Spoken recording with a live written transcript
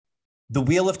The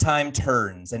wheel of time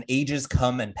turns and ages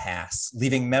come and pass,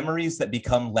 leaving memories that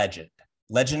become legend.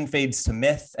 Legend fades to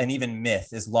myth, and even myth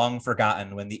is long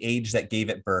forgotten when the age that gave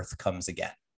it birth comes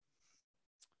again.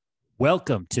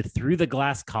 Welcome to Through the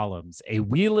Glass Columns, a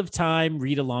Wheel of Time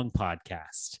read-along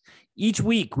podcast. Each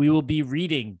week, we will be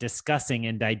reading, discussing,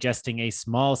 and digesting a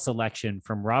small selection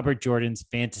from Robert Jordan's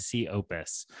fantasy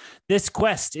opus. This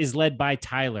quest is led by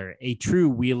Tylor, a true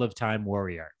Wheel of Time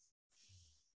warrior.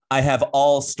 I have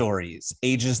all stories,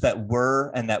 ages that were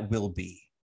and that will be.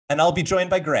 And I'll be joined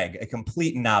by Greg, a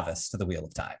complete novice to the Wheel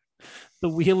of Time. The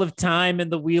Wheel of Time and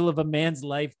the wheel of a man's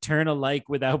life turn alike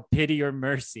without pity or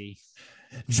mercy.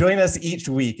 Join us each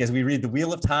week as we read the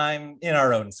Wheel of Time in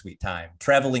our own sweet time,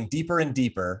 traveling deeper and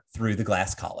deeper through the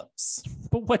glass columns.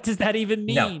 But what does that even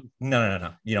mean?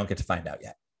 No. You don't get to find out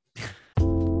yet.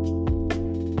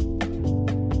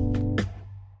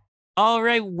 All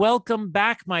right, welcome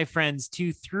back, my friends,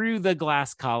 to Through the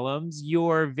Glass Columns,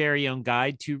 your very own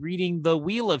guide to reading the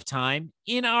Wheel of Time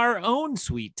in our own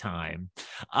sweet time.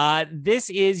 This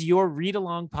is your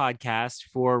read-along podcast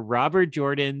for Robert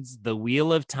Jordan's The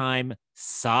Wheel of Time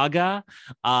saga,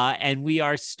 and we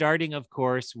are starting, of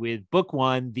course, with book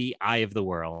one, The Eye of the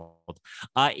World.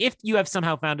 If you have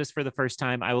somehow found us for the first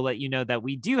time, I will let you know that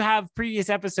we do have previous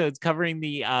episodes covering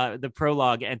the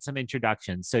prologue and some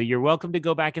introductions. So you're welcome to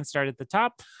go back and start at the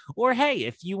top. Or hey,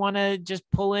 if you want to just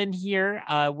pull in here,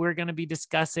 we're going to be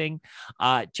discussing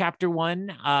chapter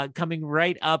one coming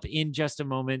right up in just a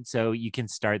moment. So you can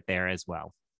start there as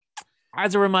well.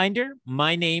 As a reminder,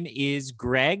 my name is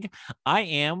Greg. I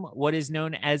am what is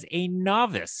known as a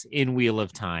novice in Wheel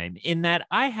of Time, in that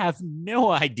I have no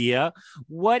idea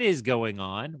what is going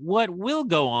on, what will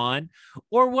go on,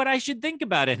 or what I should think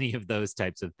about any of those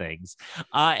types of things.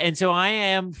 And so I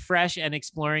am fresh and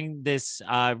exploring this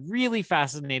really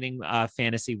fascinating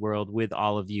fantasy world with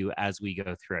all of you as we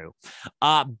go through.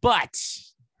 But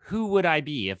who would I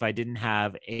be if I didn't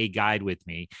have a guide with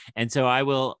me? And so I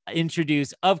will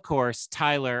introduce, of course,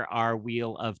 Tylor, our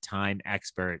Wheel of Time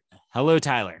expert. Hello,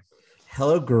 Tylor.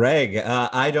 Hello, Greg.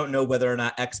 I don't know whether or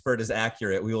not expert is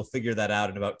accurate. We will figure that out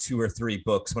in about 2 or 3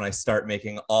 books when I start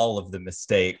making all of the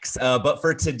mistakes. But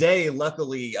for today,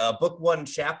 luckily, book one,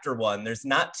 chapter one, there's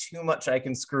not too much I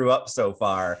can screw up so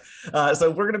far. So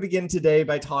we're going to begin today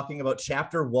by talking about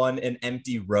chapter one, An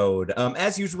Empty Road.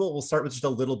 As usual, we'll start with just a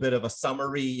little bit of a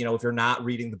summary. You know, if you're not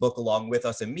reading the book along with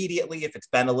us immediately, if it's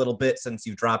been a little bit since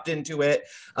you dropped into it,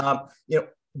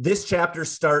 this chapter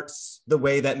starts the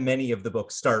way that many of the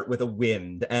books start, with a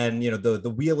wind, and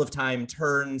the wheel of time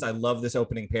turns. I love this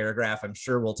opening paragraph. I'm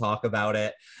sure we'll talk about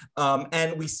it.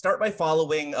 And we start by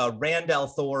following Rand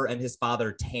al'Thor and his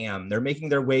father Tam. They're making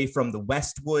their way from the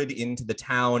Westwood into the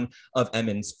town of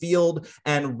Emmons Field,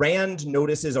 and Rand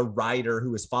notices a rider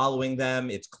who is following them.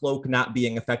 Its cloak not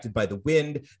being affected by the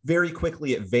wind. Very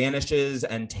quickly it vanishes,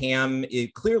 and Tam,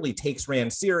 it clearly takes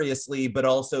Rand seriously, but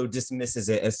also dismisses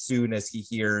it as soon as he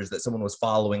hears that someone was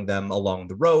following them along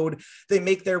the road. They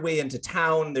make their way into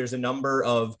town. There's a number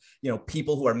of,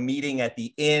 people who are meeting at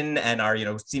the inn and are,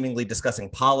 seemingly discussing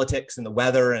politics and the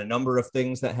weather and a number of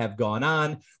things that have gone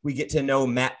on. We get to know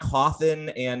Matt Coffin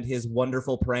and his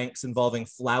wonderful pranks involving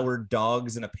flowered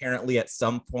dogs and apparently at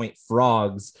some point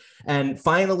frogs. And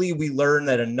finally, we learn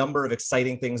that a number of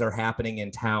exciting things are happening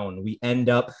in town. We end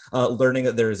up learning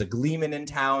that there is a gleeman in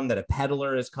town, that a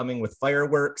peddler is coming with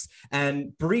fireworks,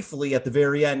 and briefly at the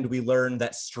very end, we learn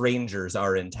that strangers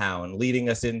are in town, leading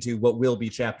us into what will be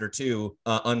chapter two,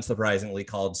 unsurprisingly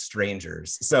called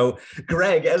Strangers. So,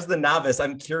 Greg, as the novice,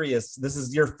 I'm curious, this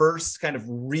is your first kind of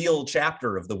real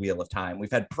chapter of the Wheel of Time.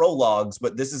 We've had prologues,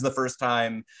 but this is the first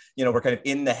time, we're kind of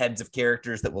in the heads of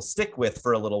characters that we'll stick with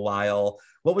for a little while.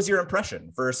 What was your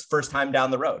impression first time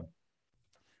down the road?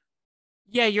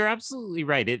 Yeah, you're absolutely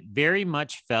right. It very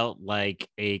much felt like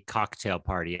a cocktail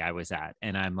party I was at.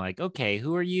 And I'm like, okay,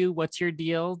 who are you? What's your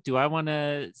deal? Do I want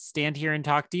to stand here and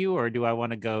talk to you, or do I want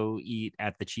to go eat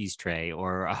at the cheese tray,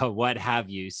 or what have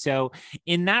you? So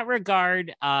in that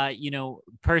regard,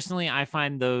 personally, I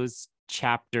find those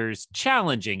chapters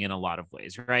challenging in a lot of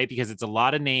ways, right? Because it's a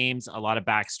lot of names, a lot of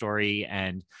backstory.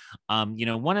 And,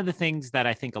 one of the things that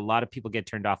I think a lot of people get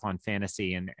turned off on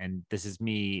fantasy, and this is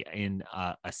me in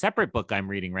a separate book I'm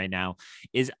reading right now,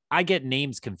 is I get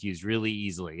names confused really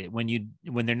easily.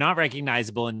 When they're not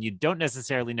recognizable and you don't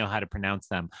necessarily know how to pronounce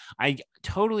them, I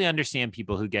totally understand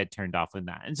people who get turned off in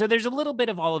that. And so there's a little bit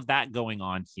of all of that going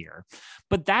on here.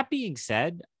 But that being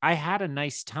said, I had a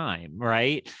nice time,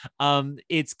 right?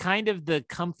 It's kind of the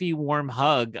comfy, warm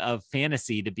hug of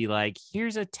fantasy to be like,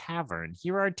 here's a tavern,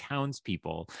 here are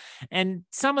townspeople, and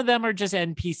some of them are just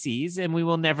NPCs, and we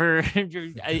will never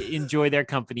enjoy their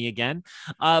company again.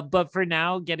 But for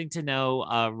now, getting to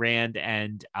know Rand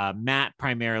and Matt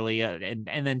primarily, and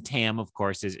then Tam, of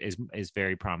course, is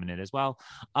very prominent as well.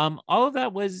 All of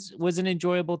that was an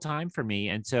enjoyable time for me,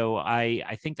 and so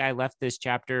I think I left this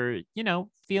chapter,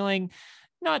 feeling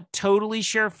not totally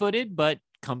sure-footed, but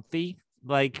comfy.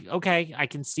 Like, okay, I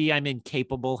can see I'm in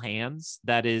capable hands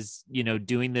that is,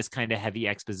 doing this kind of heavy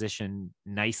exposition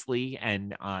nicely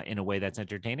and in a way that's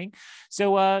entertaining.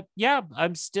 So yeah,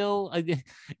 I'm still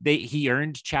he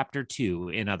earned chapter 2,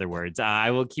 in other words. I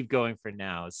will keep going for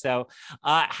now. So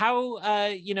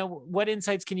what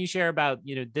insights can you share about,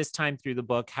 this time through the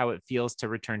book, how it feels to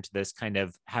return to this, kind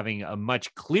of having a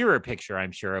much clearer picture,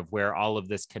 I'm sure, of where all of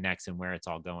this connects and where it's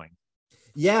all going?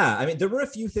 Yeah, I mean, there were a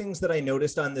few things that I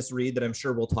noticed on this read that I'm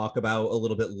sure we'll talk about a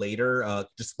little bit later.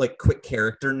 Just like quick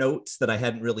character notes that I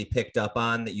hadn't really picked up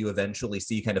on that you eventually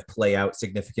see kind of play out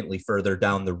significantly further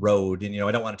down the road. And,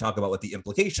 I don't want to talk about what the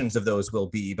implications of those will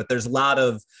be, but there's a lot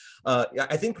of,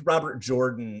 I think Robert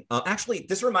Jordan, actually,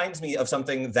 this reminds me of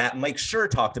something that Mike Schur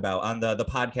talked about on the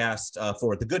podcast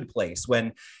for The Good Place,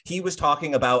 when he was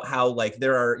talking about how like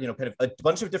there are, kind of a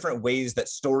bunch of different ways that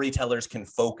storytellers can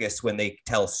focus when they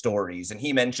tell stories. And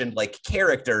he mentioned like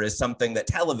character is something that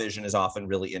television is often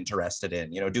really interested in,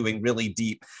 doing really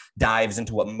deep dives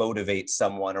into what motivates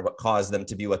someone or what caused them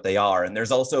to be what they are. And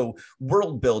there's also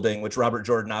world building, which Robert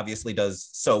Jordan obviously does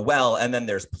so well. And then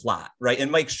there's plot, right? And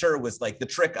Mike Schur was like, the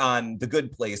trick on The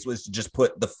Good Place was to just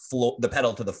put the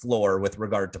pedal to the floor with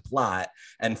regard to plot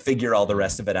and figure all the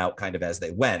rest of it out kind of as they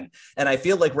went. And I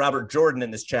feel like Robert Jordan in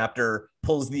this chapter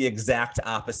pulls the exact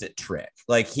opposite trick.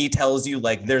 Like he tells you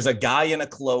like there's a guy in a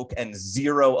cloak and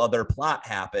zero other plot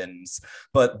happens,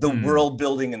 but the world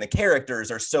building and the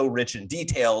characters are so rich and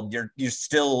detailed, you're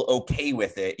still okay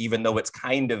with it, even though it's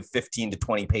kind of 15 to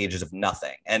 20 pages of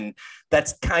nothing. And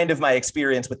that's kind of my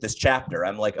experience with this chapter.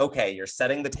 I'm like, okay, you're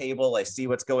setting the table. I see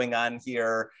what's going on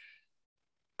here.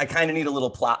 I kind of need a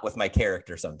little plot with my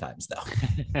character sometimes,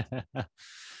 though.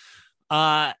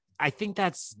 I think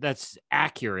that's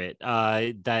accurate.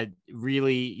 That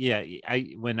really, yeah.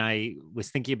 When I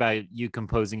was thinking about you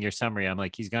composing your summary, I'm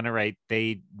like, he's gonna write,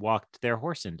 they walked their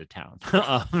horse into town,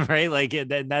 right? Like,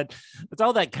 and that's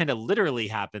all that kind of literally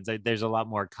happens. There's a lot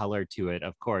more color to it,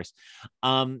 of course.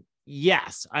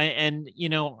 Yes,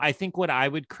 I think what I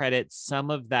would credit some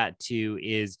of that to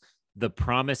is the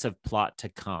promise of plot to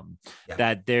come. Yeah.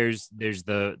 That there's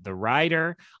the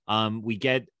rider. We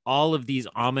get all of these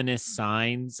ominous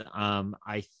signs.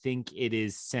 I think it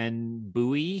is Sen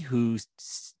Bui who's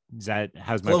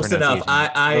how's my close enough.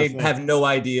 I have no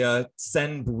idea.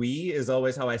 Sen Bui is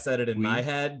always how I said it in my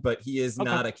head, but he is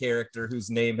not a character whose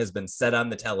name has been said on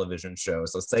the television show.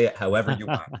 So say it however you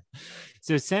want.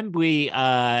 So Sen Bui,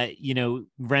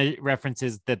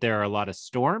 references that there are a lot of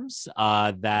storms,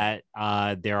 that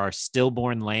there are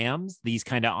stillborn lambs, these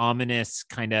kind of ominous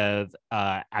kind of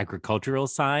agricultural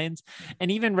signs,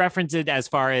 and even reference it as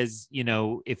far as,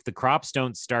 if the crops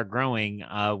don't start growing,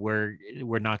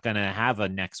 we're not going to have a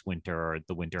next winter or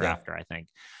the winter after, I think.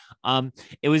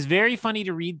 It was very funny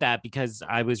to read that because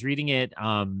I was reading it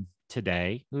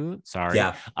today. Sorry.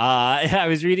 Yeah. I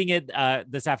was reading it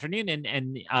this afternoon,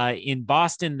 and in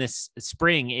Boston this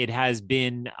spring, it has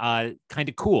been kind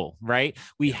of cool, right?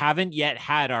 We haven't yet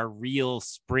had our real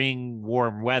spring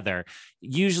warm weather.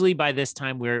 Usually by this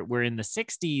time we're in the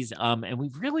 60s, and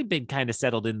we've really been kind of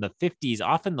settled in the 50s,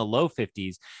 often the low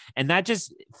 50s. And that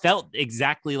just felt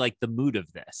exactly like the mood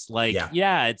of this. Like,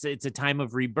 yeah, it's a time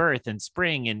of rebirth and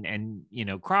spring and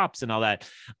crops and all that.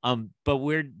 But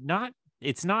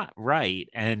it's not right.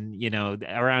 And,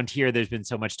 around here, there's been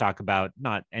so much talk about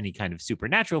not any kind of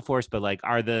supernatural force, but like,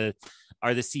 are the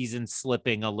seasons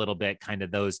slipping a little bit, kind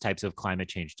of those types of climate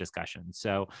change discussions.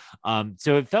 So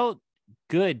it felt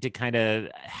good to kind of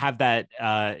have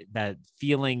that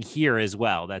feeling here as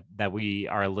well, that we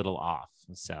are a little off.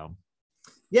 So.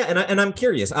 Yeah, and I'm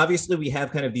curious. Obviously, we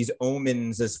have kind of these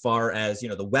omens as far as,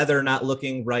 the weather not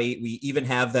looking right. We even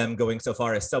have them going so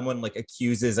far as someone like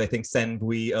accuses, I think, Sen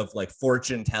Bui of like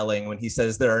fortune telling when he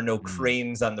says there are no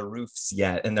cranes on the roofs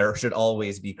yet, and there should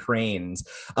always be cranes.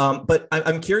 But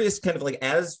I'm curious, kind of like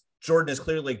as Jordan is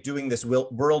clearly like doing this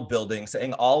world building,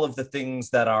 saying all of the things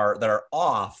that are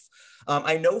off.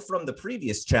 I know from the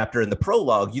previous chapter in the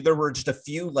prologue, there were just a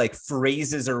few like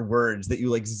phrases or words that you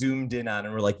like zoomed in on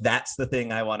and were like, that's the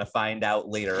thing I want to find out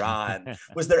later on.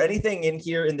 Was there anything in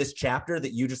here in this chapter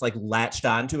that you just like latched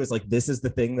onto as like, this is the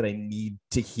thing that I need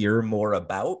to hear more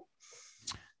about?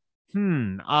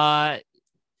 A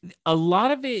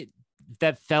lot of it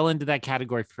that fell into that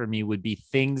category for me would be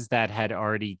things that had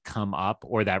already come up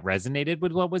or that resonated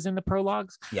with what was in the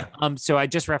prologues. Yeah. So I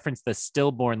just referenced the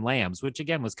stillborn lambs, which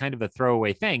again was kind of a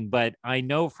throwaway thing, but I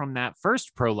know from that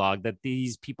first prologue that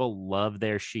these people love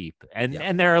their sheep,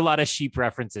 and there are a lot of sheep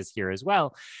references here as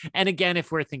well. And again,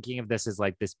 if we're thinking of this as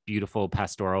like this beautiful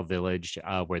pastoral village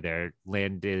where their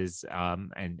land is,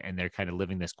 and they're kind of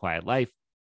living this quiet life.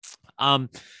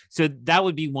 So that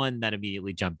would be one that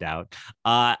immediately jumped out.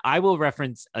 I will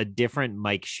reference a different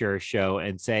Mike Schur show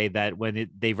and say that when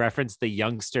they referenced the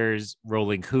youngsters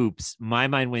rolling hoops, my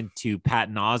mind went to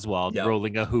Patton Oswalt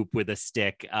rolling a hoop with a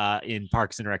stick in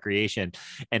Parks and Recreation.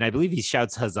 And I believe he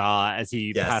shouts huzzah as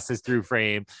he passes through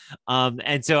frame.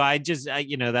 And so I just,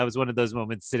 that was one of those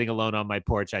moments sitting alone on my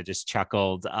porch. I just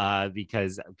chuckled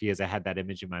because I had that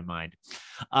image in my mind.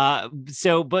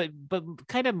 But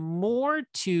kind of more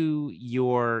to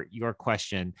your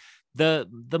question, the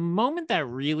moment that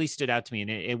really stood out to me,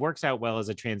 and it works out well as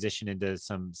a transition into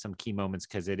some key moments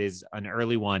because it is an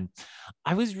early one.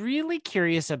 I was really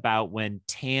curious about when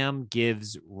Tam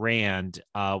gives Rand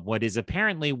what is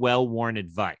apparently well-worn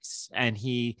advice, and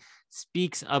he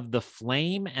speaks of the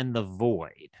flame and the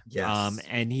void.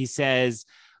 And he says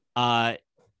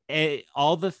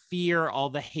all the fear, all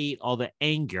the hate, all the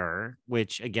anger,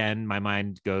 which again, my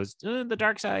mind goes the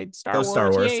dark side, Star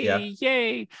Wars,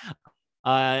 yay.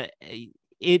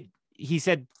 He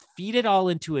said, feed it all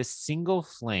into a single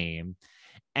flame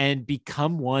and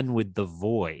become one with the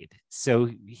void. So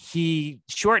he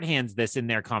shorthands this in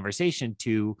their conversation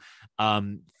to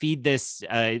feed this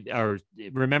or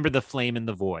remember the flame and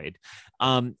the void.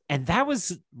 And that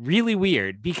was really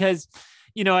weird because,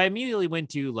 I immediately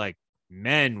went to like,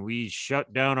 men, we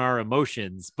shut down our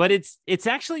emotions, but it's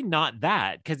actually not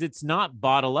that, because it's not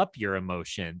bottle up your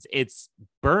emotions, it's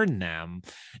burn them.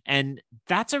 And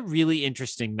that's a really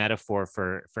interesting metaphor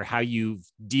for how you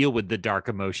deal with the dark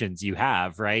emotions you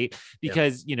have, right?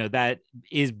 Because that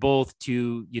is both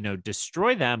to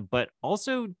destroy them, but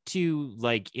also to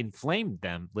like inflame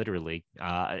them, literally,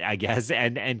 I guess,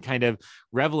 and kind of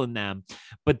revel in them.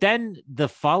 But then the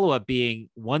follow-up being,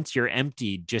 once you're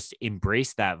emptied, just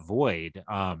embrace that void.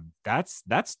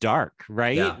 That's dark,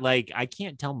 right? Like, I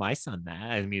can't tell my son that.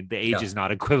 I mean, the age is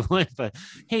not equivalent, but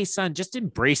hey, son, just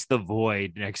embrace the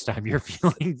void next time you're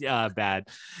feeling bad.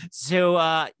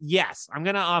 So yes, I'm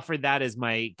gonna offer that as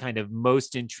my kind of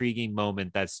most intriguing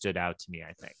moment that stood out to me,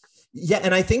 I think. Yeah,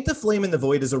 and I think the flame in the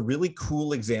void is a really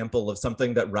cool example of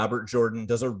something that Robert Jordan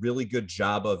does a really good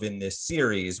job of in this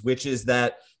series, which is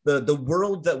that the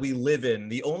world that we live in,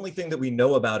 the only thing that we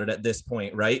know about it at this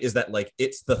point, right, is that like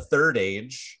it's the third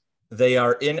age. They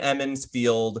are in Emmons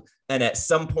Field, and at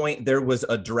some point there was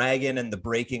a dragon and the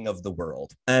breaking of the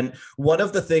world. And one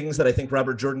of the things that I think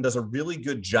Robert Jordan does a really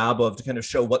good job of to kind of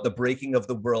show what the breaking of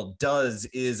the world does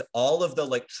is all of the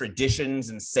like traditions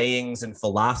and sayings and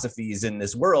philosophies in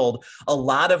this world, a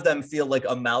lot of them feel like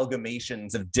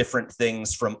amalgamations of different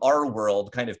things from our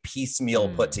world kind of piecemeal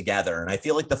put together. And I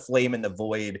feel like the flame in the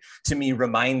void to me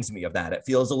reminds me of that. It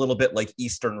feels a little bit like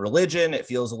Eastern religion. It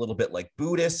feels a little bit like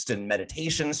Buddhist and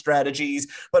meditation strategies,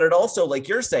 but it also, like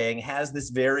you're saying, has this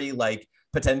very like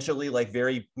potentially like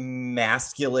very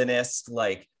masculinist,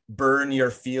 like burn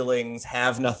your feelings,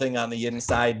 have nothing on the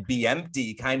inside, be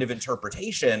empty kind of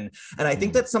interpretation. And I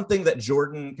think that's something that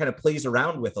Jordan kind of plays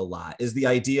around with a lot, is the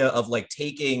idea of like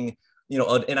taking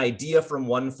an idea from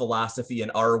one philosophy in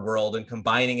our world and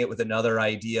combining it with another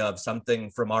idea of something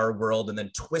from our world and then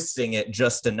twisting it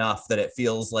just enough that it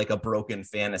feels like a broken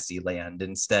fantasy land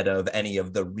instead of any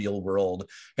of the real world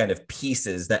kind of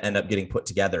pieces that end up getting put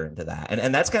together into that.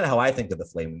 And that's kind of how I think of the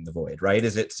flame in the void, right?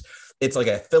 Is it's like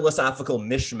a philosophical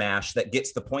mishmash that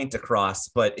gets the point across,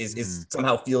 but is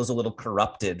somehow feels a little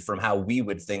corrupted from how we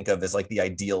would think of as like the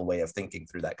ideal way of thinking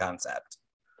through that concept.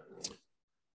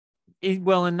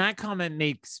 Well, and that comment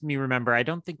makes me remember, I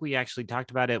don't think we actually talked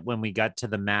about it when we got to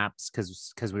the maps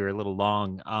because we were a little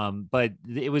long. But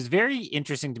it was very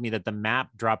interesting to me that the map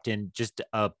dropped in just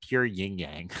a pure yin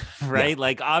yang, right? Yeah.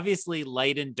 Like obviously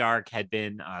light and dark had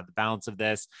been the balance of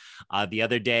this. The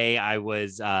other day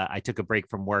I took a break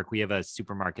from work. We have a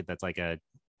supermarket that's like a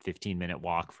 15-minute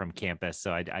walk from campus.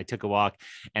 So I took a walk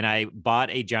and I bought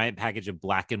a giant package of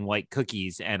black and white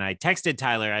cookies. And I texted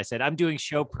Tyler. I said, I'm doing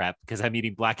show prep because I'm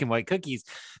eating black and white cookies,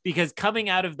 because coming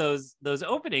out of those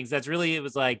openings, that's really, it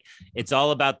was like, it's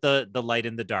all about the light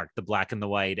and the dark, the black and the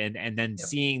white. And then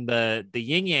seeing the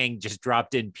yin yang just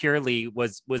dropped in purely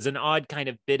was an odd kind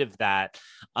of bit of that.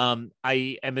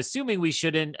 I am assuming we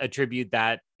shouldn't attribute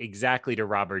that exactly to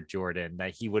Robert Jordan,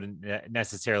 that he wouldn't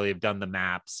necessarily have done the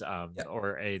maps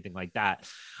or anything like that.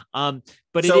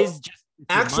 But so, it is just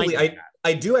actually,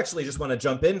 I do actually just want to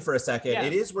jump in for a second. Yeah.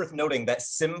 It is worth noting that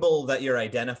symbol that you're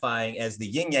identifying as the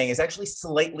yin yang is actually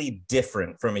slightly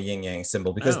different from a yin yang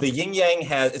symbol, because the yin yang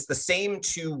it's the same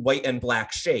two white and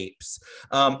black shapes.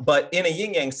 But in a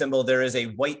yin yang symbol, there is a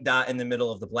white dot in the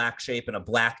middle of the black shape and a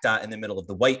black dot in the middle of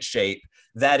the white shape.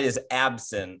 That is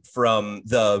absent from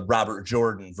the Robert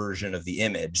Jordan version of the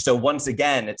image. So once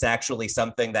again, it's actually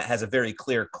something that has a very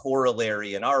clear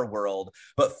corollary in our world,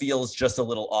 but feels just a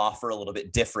little off or a little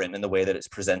bit different in the way that it's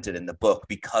presented in the book,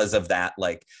 because of that,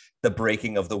 like the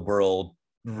breaking of the world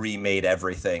remade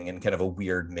everything in kind of a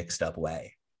weird mixed up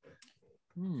way.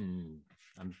 I'm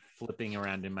flipping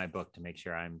around in my book to make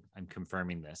sure I'm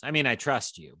confirming this. I mean, I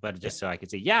trust you, but just so I could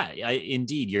say,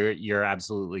 indeed, you're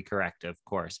absolutely correct, of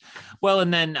course. Well,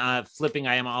 and then flipping,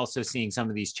 I am also seeing some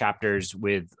of these chapters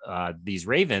with these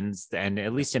ravens, and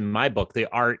at least in my book, the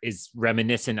art is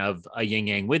reminiscent of a yin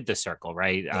yang with the circle,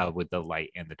 right? With the light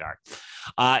and the dark.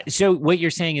 So what you're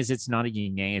saying is it's not a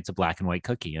yin yang, it's a black and white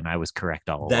cookie, and I was correct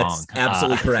all along. That's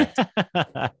absolutely correct.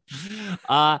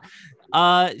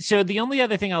 So the only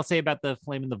other thing I'll say about the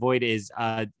Flame in the Void is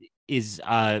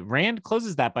Rand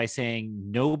closes that by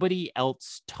saying nobody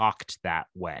else talked that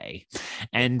way.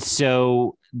 And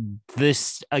so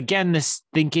this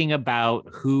thinking about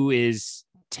who is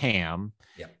Tam,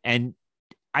 and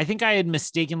I think I had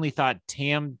mistakenly thought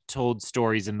Tam told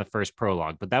stories in the first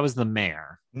prologue, but that was the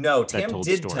mayor. No, Tam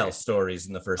did tell stories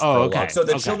in the first prologue. Okay. So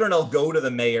the children will go to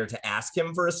the mayor to ask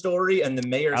him for a story, and the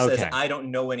mayor says, I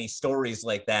don't know any stories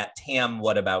like that. Tam,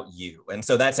 what about you? And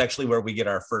so that's actually where we get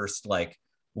our first, like,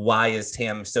 why is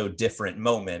Tam so different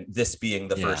moment, this being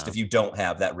the first, if you don't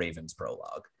have that Ravens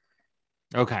prologue.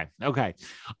 Okay.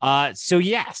 So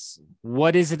yes,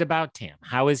 what is it about Tam?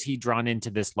 How is he drawn into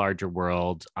this larger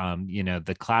world?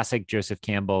 The classic Joseph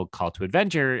Campbell call to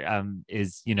adventure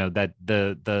is, that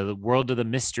the world of the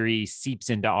mystery seeps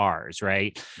into ours,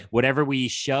 right? Yeah. Whatever we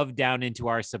shove down into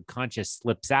our subconscious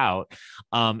slips out.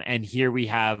 And here we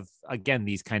have, again,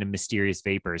 these kind of mysterious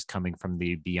vapors coming from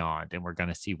the beyond, and we're going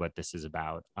to see what this is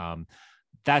about.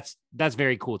 That's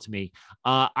very cool to me.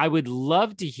 I would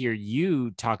love to hear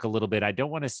you talk a little bit. I don't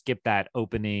want to skip that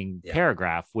opening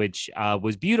paragraph, which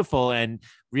was beautiful and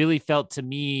really felt to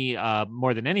me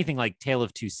more than anything like Tale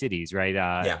of Two Cities, right?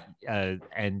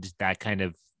 And that kind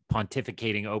of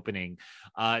pontificating opening.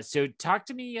 So talk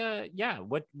to me.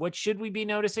 What should we be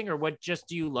noticing, or what just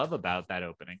do you love about that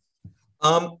opening?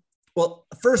 Well,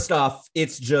 first off,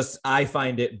 I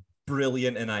find it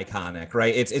brilliant and iconic,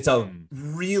 right? It's a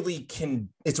really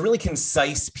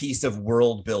concise piece of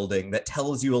world building that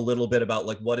tells you a little bit about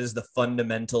like what is the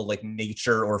fundamental like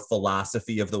nature or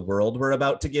philosophy of the world we're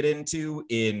about to get into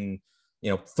in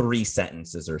 3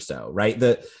 sentences or so, right?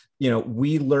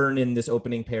 We learn in this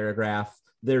opening paragraph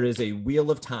there is a wheel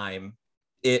of time.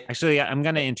 Actually, I'm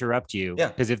going to interrupt you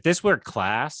because if this were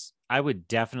class, I would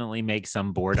definitely make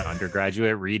some bored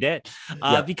undergraduate read it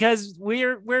because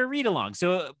we're read along.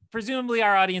 So presumably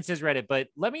our audience has read it, but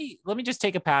let me just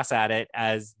take a pass at it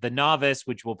as the novice,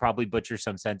 which will probably butcher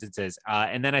some sentences.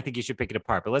 And then I think you should pick it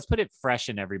apart, but let's put it fresh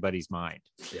in everybody's mind.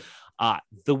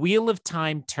 The wheel of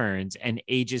time turns and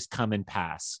ages come and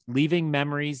pass, leaving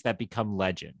memories that become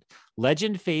legend.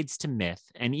 Legend fades to myth,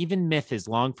 and even myth is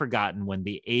long forgotten when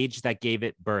the age that gave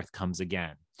it birth comes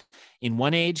again. In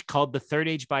one age called the third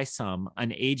age by some,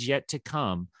 an age yet to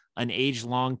come, an age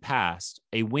long past,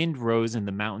 a wind rose in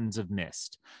the mountains of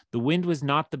mist. The wind was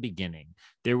not the beginning.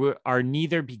 There are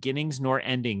neither beginnings nor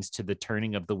endings to the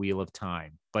turning of the wheel of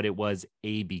time, but it was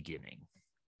a beginning.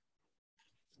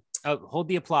 Oh, hold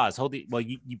the applause.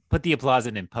 You put the applause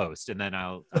in post, and then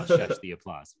I'll shush the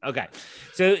applause. Okay.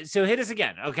 So hit us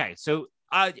again. Okay. So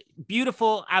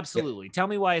beautiful. Absolutely. Tell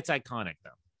me why it's iconic though.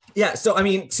 Yeah. So, I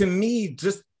mean, to me,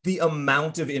 just the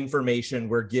amount of information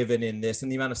we're given in this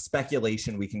and the amount of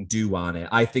speculation we can do on it,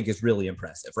 I think is really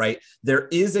impressive, right? There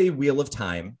is a wheel of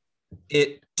time.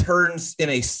 It turns in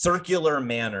a circular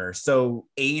manner. So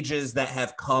ages that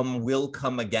have come will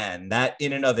come again. That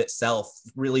in and of itself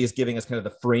really is giving us kind of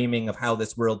the framing of how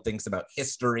this world thinks about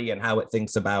history and how it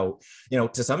thinks about,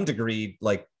 to some degree,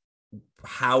 like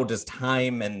how does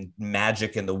time and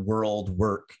magic in the world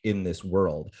work in this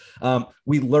world.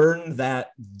 We learn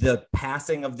that the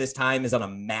passing of this time is on a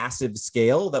massive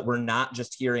scale, that we're not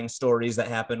just hearing stories that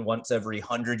happen once every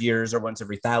 100 years or once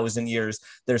every 1,000 years.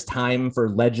 There's time for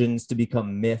legends to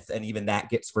become myth, and even that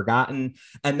gets forgotten.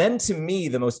 And then to me,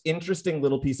 the most interesting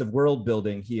little piece of world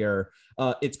building here,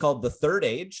 it's called the Third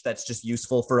Age. That's just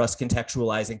useful for us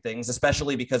contextualizing things,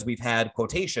 especially because we've had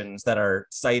quotations that are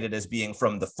cited as being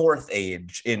from the Fourth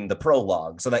Age in the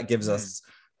prologue. So that gives us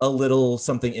a little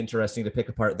something interesting to pick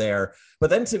apart there.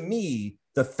 But then to me,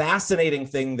 the fascinating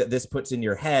thing that this puts in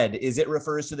your head is it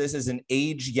refers to this as an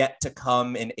age yet to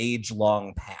come, an age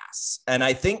long past. And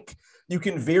I think you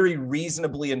can very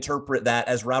reasonably interpret that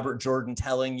as Robert Jordan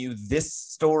telling you this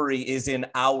story is in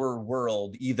our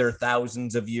world, either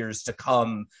thousands of years to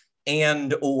come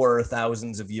and or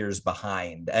thousands of years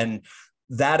behind. And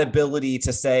that ability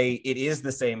to say it is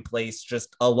the same place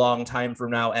just a long time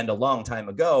from now and a long time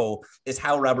ago is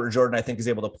how Robert Jordan, I think, is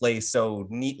able to play so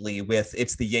neatly with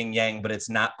it's the yin yang, but it's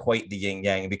not quite the yin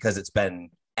yang because it's been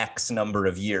X number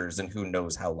of years and who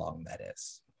knows how long that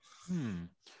is.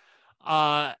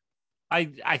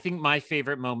 I think my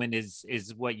favorite moment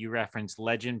is what you referenced.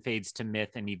 Legend fades to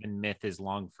myth, and even myth is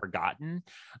long forgotten.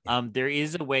 There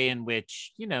is a way in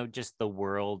which, just the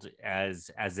world as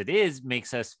it is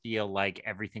makes us feel like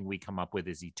everything we come up with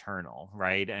is eternal,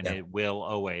 right? And it will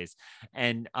always.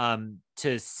 And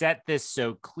to set this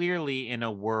so clearly in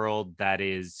a world that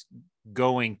is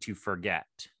going to forget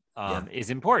is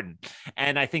important.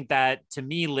 And I think that, to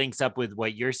me, links up with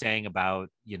what you're saying about,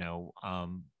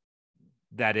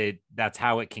 that's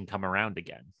how it can come around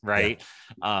again, right?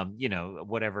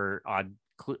 Whatever odd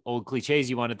old cliches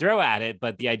you want to throw at it,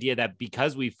 but the idea that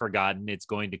because we've forgotten, it's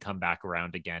going to come back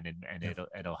around again, and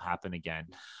it'll happen again.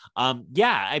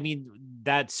 I mean,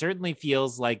 that certainly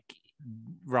feels like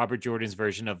Robert Jordan's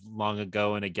version of long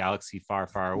ago in a galaxy far,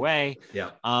 far away.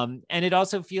 And it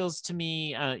also feels to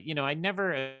me, I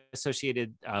never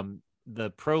associated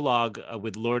the prologue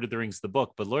with Lord of the Rings, the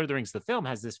book, but Lord of the Rings, the film,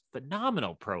 has this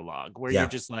phenomenal prologue where you're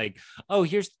just like, oh,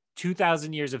 here's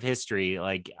 2,000 years of history,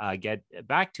 like get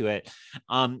back to it.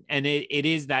 And it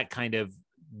is that kind of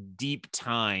deep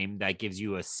time that gives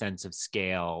you a sense of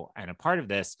scale and a part of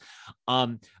this.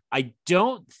 I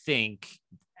don't think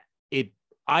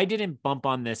I didn't bump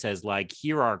on this as like,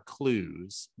 here are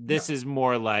clues. This is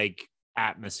more like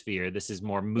atmosphere. This is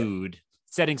more mood,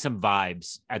 setting some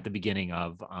vibes at the beginning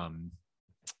of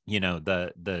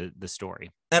the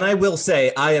story. And I will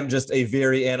say, I am just a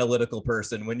very analytical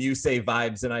person. When you say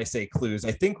vibes and I say clues,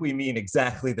 I think we mean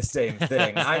exactly the same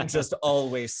thing. I'm just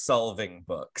always solving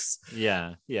books.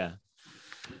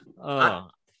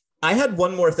 I had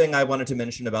one more thing I wanted to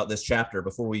mention about this chapter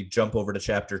before we jump over to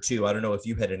chapter 2. I don't know if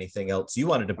you had anything else you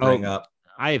wanted to bring up.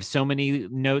 I have so many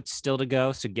notes still to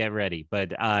go, so get ready.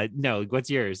 But no, what's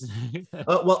yours?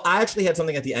 Well, I actually had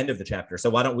something at the end of the chapter, so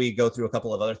why don't we go through a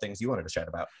couple of other things you wanted to chat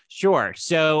about? Sure.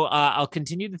 So I'll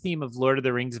continue the theme of Lord of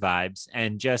the Rings vibes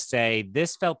and just say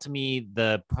this felt to me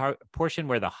the portion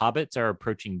where the hobbits are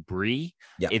approaching Bree.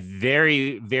 It's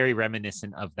very, very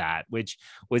reminiscent of that, which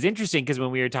was interesting because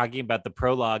when we were talking about the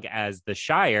prologue as the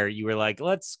Shire, you were like,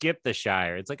 let's skip the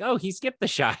Shire. It's like, oh, he skipped the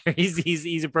Shire.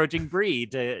 He's approaching Bree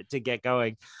to get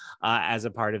going as a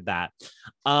part of that.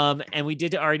 And we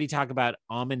did already talk about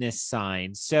ominous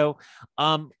signs. So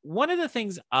one of the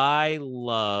things I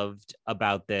loved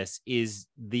about this is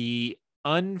the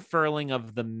unfurling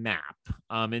of the map.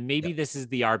 And maybe this is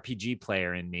the RPG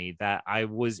player in me, that I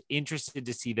was interested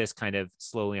to see this kind of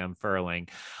slowly unfurling.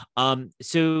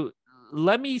 So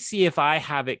let me see if I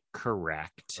have it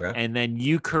correct, and then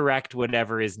you correct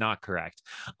whatever is not correct.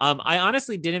 I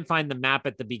honestly didn't find the map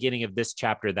at the beginning of this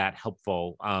chapter that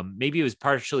helpful. Maybe it was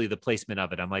partially the placement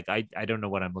of it. I'm like, I don't know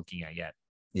what I'm looking at yet.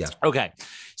 Okay.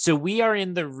 So we are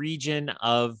in the region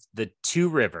of the two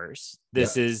rivers.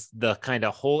 This is the kind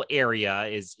of whole area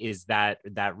is that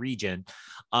region.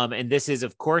 And this is,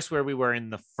 of course, where we were in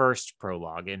the first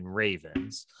prologue in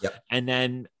Ravens. And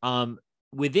then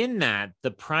within that,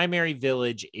 the primary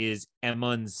village is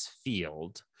Emond's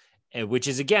Field, which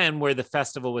is, again, where the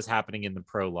festival was happening in the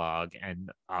prologue. And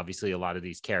obviously, a lot of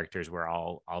these characters were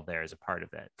all there as a part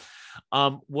of it.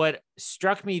 What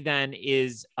struck me then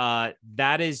is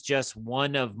that is just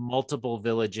one of multiple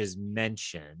villages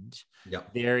mentioned.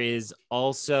 There is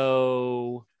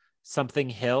also something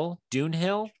Hill, Dune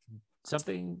Hill,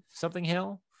 something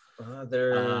Hill.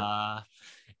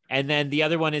 And then the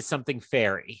other one is something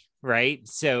Fairy. right?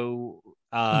 So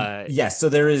yes, so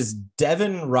there is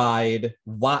Devon Ride,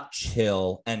 Watch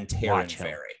Hill, and Taryn Watch Hill.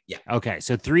 Ferry. Yeah. Okay,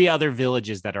 so 3 other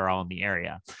villages that are all in the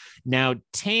area. Now,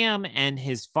 Tam and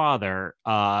his father,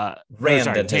 Rand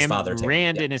and his father, Tam.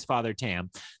 Rand Yeah. and his father,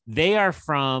 Tam, they are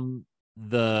from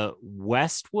the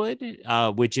Westwood,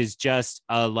 which is just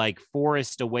a like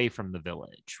forest away from the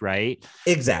village, right?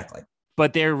 Exactly.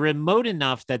 But they're remote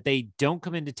enough that they don't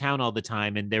come into town all the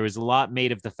time. And there was a lot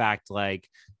made of the fact like,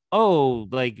 oh,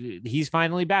 like he's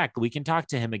finally back. We can talk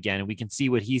to him again and we can see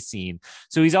what he's seen.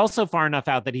 So he's also far enough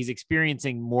out that he's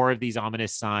experiencing more of these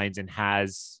ominous signs and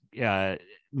has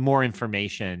more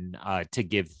information to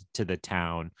give to the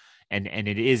town. And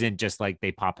it isn't just like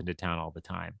they pop into town all the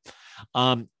time.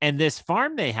 And this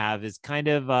farm they have is kind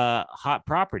of a hot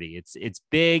property. It's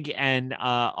big, and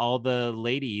all the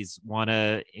ladies want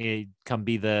to come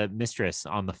be the mistress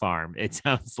on the farm. It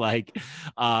sounds like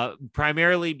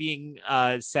primarily being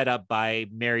set up by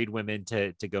married women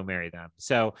to go marry them.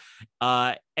 So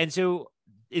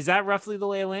is that roughly the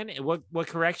lay of land? What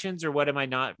corrections or what am I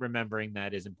not remembering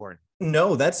that is important?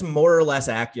 No, that's more or less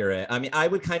accurate. I mean, I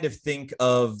would kind of think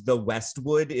of the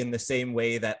Westwood in the same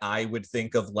way that I would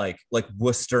think of like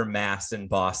Worcester, Mass, and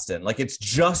Boston. Like it's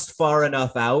just far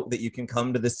enough out that you can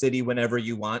come to the city whenever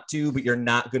you want to, but you're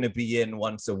not going to be in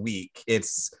once a week.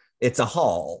 It's a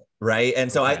haul, right?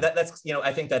 And so Okay. that's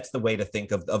I think that's the way to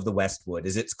think of the Westwood.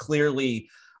 Is it's clearly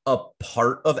a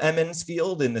part of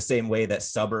Emmonsfield in the same way that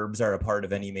suburbs are a part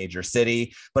of any major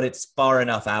city, but it's far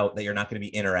enough out that you're not going to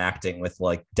be interacting with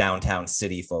like downtown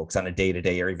city folks on a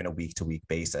day-to-day or even a week-to-week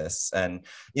basis. And,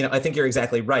 I think you're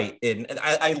exactly right. And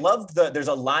I loved there's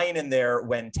a line in there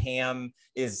when Tam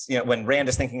is, when Rand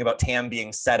is thinking about Tam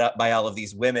being set up by all of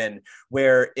these women,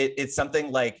 where it's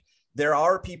something like, there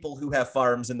are people who have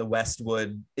farms in the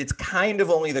Westwood. It's kind of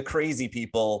only the crazy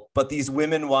people, but these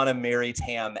women want to marry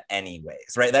Tam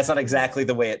anyways, right? That's not exactly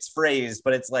the way it's phrased,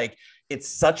 but it's like, it's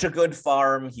such a good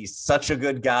farm. He's such a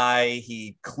good guy.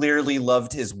 He clearly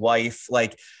loved his wife.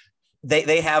 Like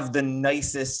they have the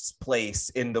nicest place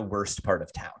in the worst part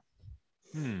of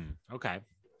town. Okay.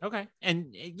 And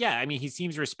yeah, I mean, he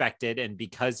seems respected, and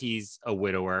because he's a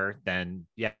widower, then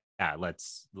yeah,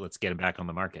 let's get him back on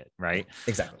the market, right?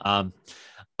 Exactly.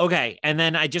 Okay, and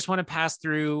then I just want to pass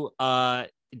through. It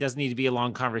doesn't need to be a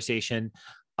long conversation.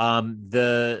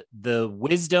 The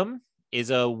wisdom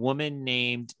is a woman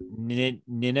named Nynaeve,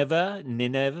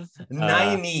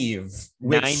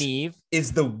 which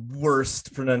is the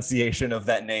worst pronunciation of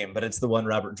that name, but it's the one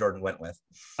Robert Jordan went with.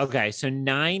 Okay, so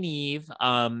Nynaeve,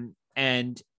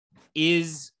 and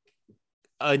is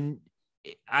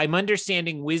I'm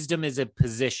understanding wisdom is a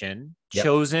position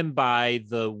chosen by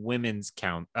the women's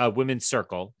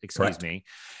circle, excuse me.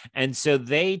 And so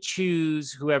they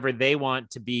choose whoever they want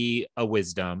to be a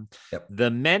wisdom. Yep. The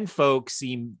men folk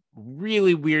seem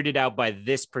really weirded out by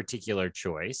this particular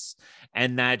choice,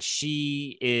 and that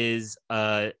she is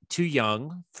too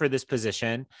young for this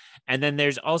position. And then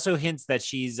there's also hints that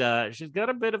she's got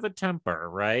a bit of a temper,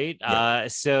 right? Yeah.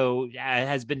 So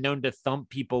has been known to thump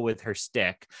people with her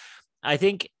stick. I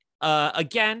think,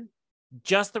 again,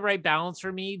 just the right balance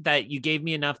for me, that you gave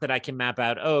me enough that I can map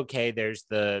out, okay, there's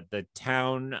the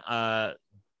town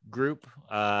group,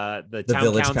 the town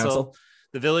village council,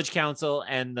 the village council,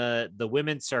 and the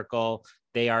women's circle.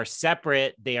 They are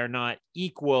separate. They are not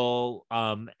equal.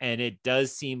 And it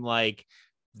does seem like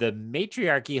the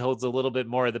matriarchy holds a little bit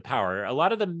more of the power. A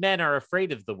lot of the men are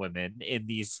afraid of the women in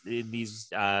these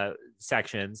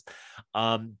sections.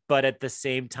 But at the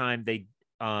same time, they,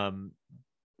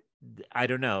 I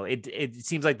don't know. It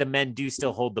seems like the men do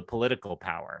still hold the political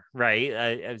power, right?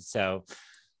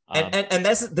 And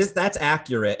that's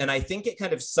accurate. And I think it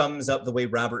kind of sums up the way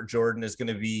Robert Jordan is going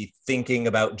to be thinking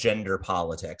about gender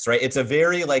politics, right? It's a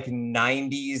very like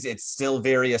 90s, it's still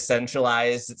very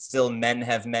essentialized. It's still men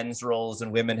have men's roles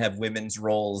and women have women's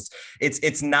roles.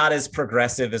 It's not as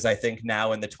progressive as I think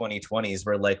now in the 2020s,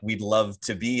 where like we'd love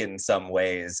to be in some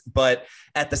ways. But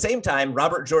at the same time,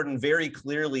 Robert Jordan very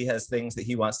clearly has things that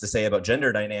he wants to say about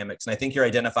gender dynamics. And I think you're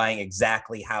identifying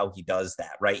exactly how he does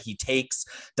that, right? He takes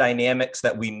dynamics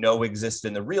that we know exist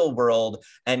in the real world,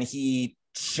 and he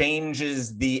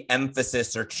changes the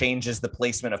emphasis or changes the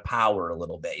placement of power a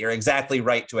little bit. You're exactly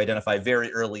right to identify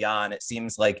very early on. It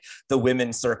seems like the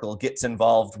women's circle gets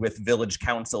involved with village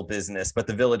council business, but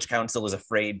the village council is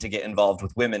afraid to get involved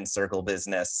with women's circle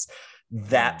business.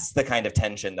 That's the kind of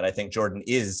tension that I think Jordan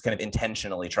is kind of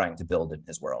intentionally trying to build in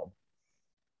his world.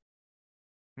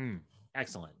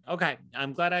 Excellent. Okay.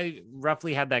 I'm glad I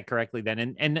roughly had that correctly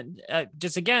then. And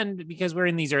just again, because we're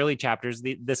in these early chapters,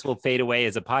 this will fade away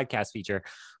as a podcast feature.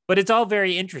 but it's all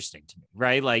very interesting to me,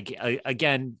 right? Like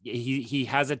again, he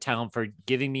has a talent for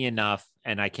giving me enough,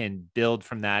 and I can build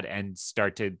from that and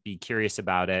start to be curious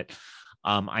about it.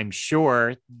 I'm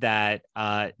sure that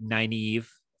Nynaeve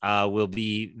will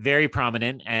be very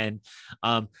prominent, and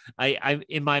I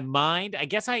in my mind, I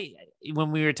guess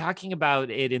when we were talking about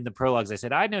it in the prologues, I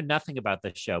said I know nothing about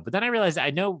the show, but then I realized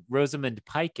I know Rosamund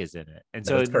Pike is in it, and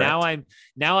so now I'm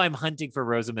hunting for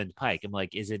Rosamund Pike. I'm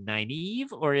like, is it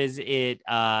Nynaeve or is it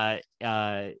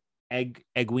Egwene?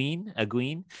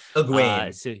 Egwene.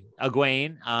 So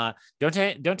Egwene.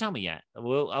 Don't tell me yet.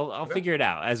 I'll figure it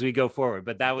out as we go forward.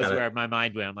 But that was where my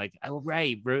mind went. I'm like, oh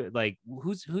right, like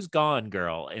who's Gone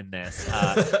Girl in this?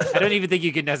 I don't even think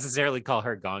you could necessarily call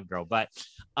her Gone Girl, but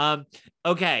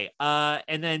okay.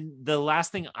 And then the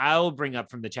last thing I'll bring up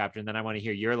from the chapter, and then I want to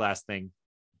hear your last thing.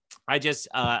 I just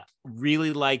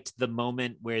really liked the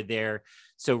moment where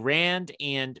so Rand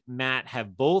and Matt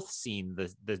have both seen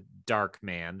the Dark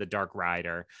Man, the Dark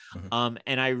Rider. Mm-hmm.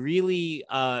 And I really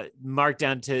marked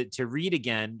down to read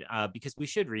again because we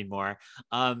should read more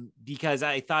because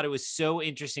I thought it was so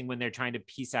interesting when they're trying to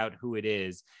piece out who it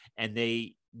is. And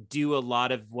they do a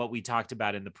lot of what we talked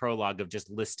about in the prologue of just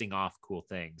listing off cool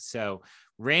things. So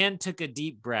Rand took a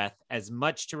deep breath, as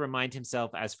much to remind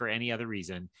himself as for any other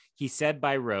reason. He said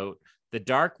by rote, "The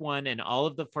Dark One and all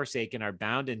of the Forsaken are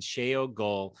bound in Sheo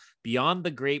Gul, beyond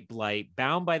the great blight,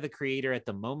 bound by the Creator at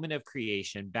the moment of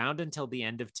creation, bound until the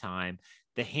end of time.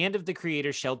 The hand of the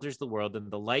Creator shelters the world,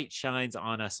 and the light shines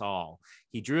on us all."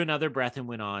 He drew another breath and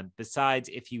went on. "Besides,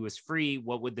 if he was free,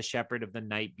 what would the Shepherd of the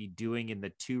Night be doing in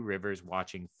the Two Rivers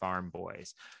watching farm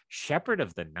boys?" Shepherd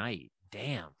of the Night.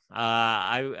 Damn.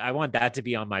 I want that to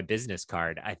be on my business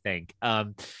card, I think. I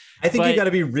think you got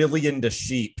to be really into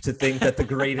sheep to think that the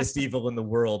greatest evil in the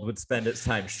world would spend its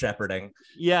time shepherding.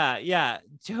 Yeah,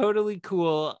 totally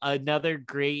cool. Another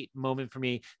great moment for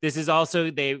me. This is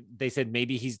also, they said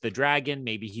maybe he's the dragon,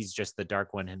 maybe he's just the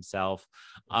Dark One himself.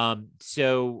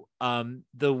 So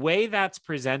the way that's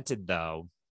presented, though,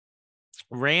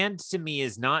 Rand to me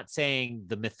is not saying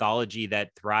the mythology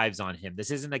that thrives on him. This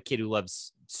isn't a kid who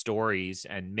loves stories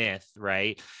and myth,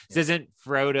 right? This isn't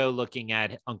Frodo looking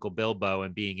at Uncle Bilbo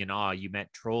and being in awe. You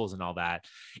met trolls and all that.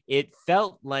 It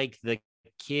felt like the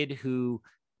kid who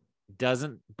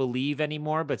doesn't believe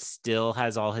anymore, but still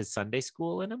has all his Sunday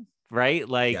school in him. Right?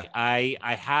 Like I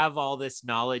have all this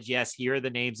knowledge. Yes, here are the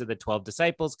names of the 12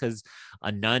 disciples because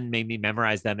a nun made me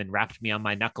memorize them and wrapped me on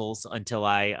my knuckles until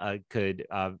I could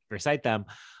recite them.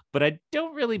 But I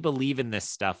don't really believe in this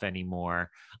stuff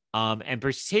anymore. And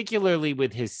particularly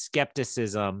with his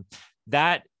skepticism,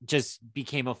 that just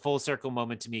became a full circle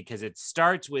moment to me because it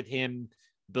starts with him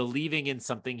believing in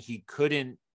something he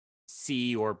couldn't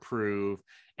see or prove.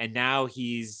 And now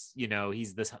he's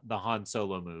the Han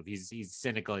Solo move. He's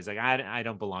cynical. He's like, I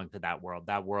don't belong to that world.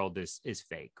 That world is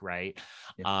fake, right?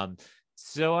 Yeah.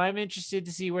 So I'm interested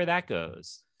to see where that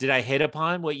goes. Did I hit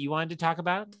upon what you wanted to talk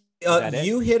about?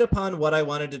 You hit upon what I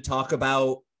wanted to talk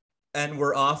about, and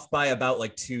we're off by about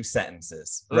like 2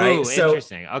 sentences, right? Ooh,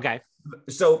 interesting. Okay.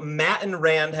 So Matt and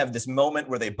Rand have this moment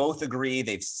where they both agree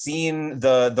they've seen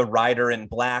the rider in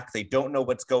black. They don't know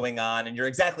what's going on. And you're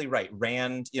exactly right.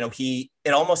 Rand,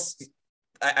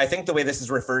 I think the way this is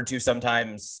referred to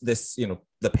sometimes,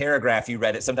 the paragraph you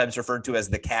read, it sometimes referred to as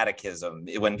the catechism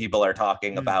when people are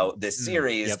talking about this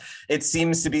series. Yep. It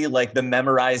seems to be like the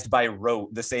memorized by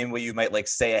rote, the same way you might like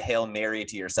say a Hail Mary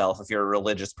to yourself if you're a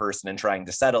religious person and trying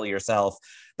to settle yourself.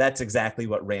 That's exactly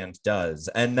what Rand does.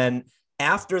 And then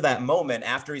after that moment,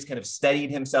 after he's kind of steadied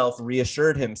himself,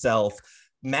 reassured himself,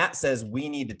 Matt says, "We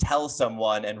need to tell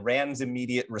someone." And Rand's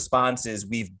immediate response is,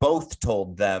 "We've both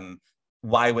told them.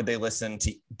 Why would they listen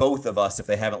to both of us if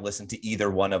they haven't listened to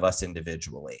either one of us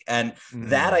individually?" And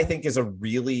that, I think, is a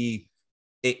really,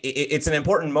 it's an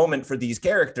important moment for these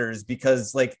characters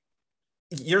because, like,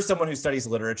 you're someone who studies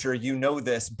literature, you know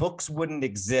this, books wouldn't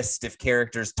exist if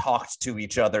characters talked to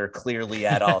each other clearly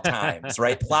at all times,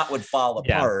 right? Plot would fall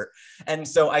apart. And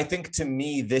so I think, to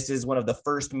me, this is one of the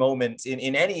first moments in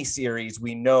any series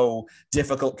we know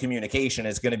difficult communication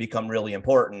is going to become really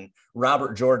important.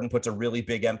 Robert Jordan puts a really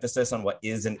big emphasis on what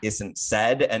is and isn't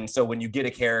said. And so when you get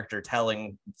a character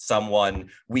telling someone,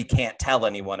 "We can't tell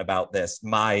anyone about this,"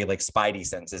 my like spidey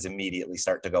senses immediately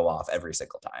start to go off every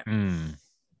single time.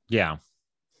 Yeah.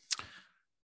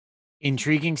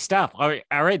 Intriguing stuff. All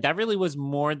right. That really was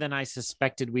more than I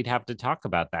suspected we'd have to talk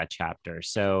about that chapter.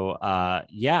 So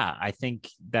I think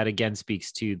that again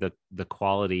speaks to the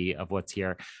quality of what's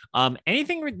here.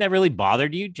 Anything that really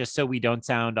bothered you, just so we don't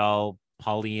sound all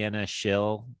Pollyanna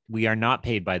shill? We are not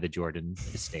paid by the Jordan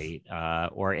estate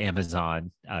or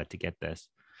Amazon to get this.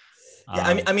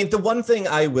 Yeah, I mean, the one thing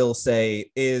I will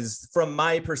say is from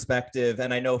my perspective,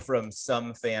 and I know from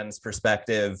some fans'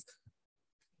 perspective,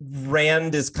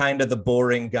 Rand is kind of the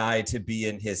boring guy to be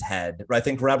in his head. I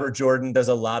think Robert Jordan does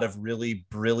a lot of really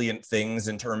brilliant things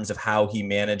in terms of how he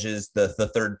manages the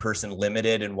third person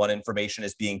limited and what information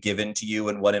is being given to you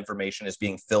and what information is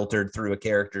being filtered through a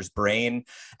character's brain.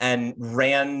 And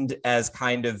Rand as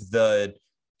kind of the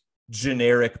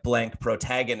generic blank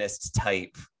protagonist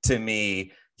type, to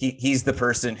me, he's the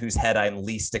person whose head I'm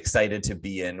least excited to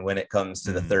be in when it comes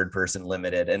to the third person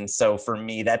limited. And so for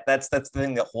me, that's the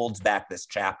thing that holds back this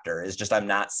chapter, is just I'm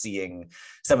not seeing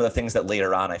some of the things that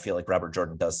later on I feel like Robert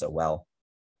Jordan does so well.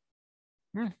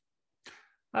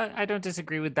 I don't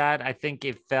disagree with that. I think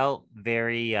it felt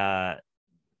very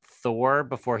Thor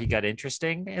before he got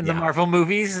interesting in the Marvel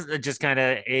movies. Just kind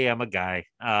of, hey, I'm a guy.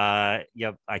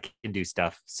 Yep, I can do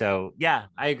stuff. So yeah,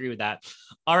 I agree with that.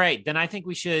 All right, then I think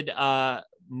we should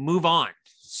move on.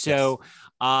 So,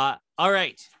 all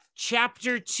right,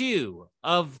 chapter 2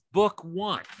 of book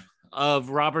 1 of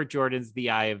Robert Jordan's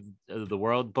The Eye of the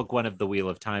World, book 1 of the Wheel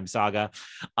of Time saga,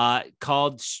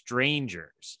 called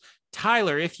Strangers.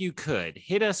 Tyler, if you could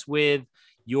hit us with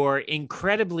your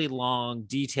incredibly long,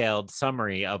 detailed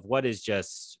summary of what is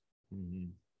just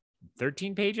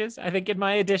 13 pages, I think, in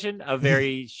my edition, a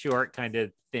very short, kind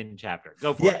of thin chapter.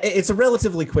 Go for it. It's a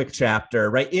relatively quick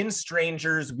chapter, right? In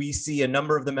Strangers, we see a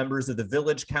number of the members of the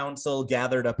village council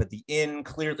gathered up at the inn,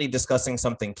 clearly discussing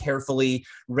something carefully.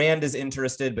 Rand is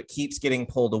interested, but keeps getting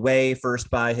pulled away, first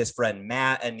by his friend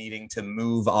Matt and needing to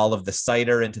move all of the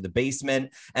cider into the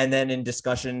basement, and then in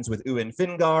discussions with Ewan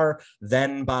Fingar,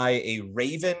 then by a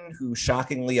raven who,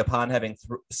 shockingly, upon having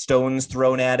stones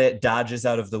thrown at it, dodges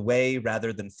out of the way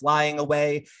rather than flying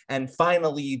away. And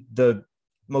finally, the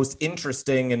most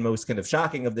interesting and most kind of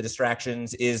shocking of the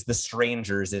distractions is the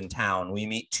strangers in town. We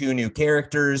meet 2 new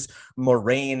characters,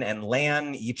 Moraine and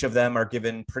Lan. Each of them are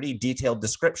given pretty detailed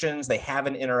descriptions. They have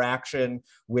an interaction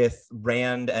with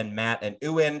Rand and Matt and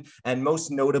Ewan. And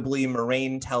most notably,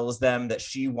 Moraine tells them that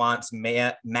she wants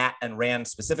Matt and Rand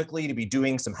specifically to be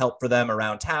doing some help for them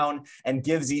around town, and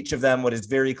gives each of them what is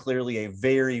very clearly a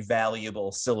very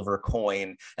valuable silver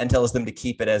coin and tells them to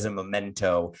keep it as a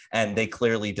memento. And they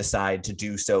clearly decide to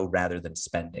do so rather than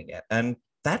spending it. And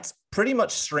that's pretty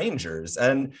much Strangers.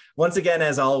 And once again,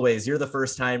 as always, you're the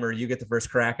first timer, you get the first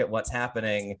crack at what's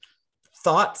happening.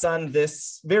 Thoughts on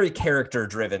this very character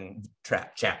driven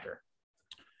chapter?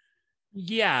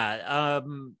 Yeah,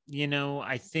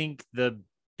 I think the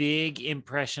big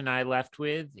impression I left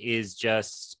with is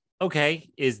just, okay,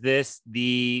 is this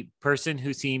the person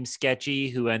who seems sketchy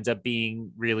who ends up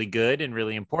being really good and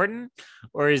really important?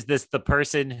 Or is this the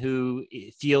person who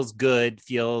feels good,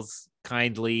 feels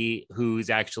kindly,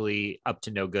 who's actually up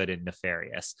to no good and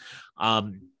nefarious?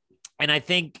 And I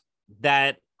think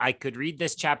that I could read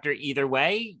this chapter either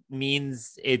way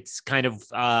means it's kind of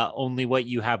only what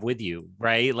you have with you,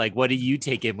 right? Like, what do you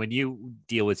take in when you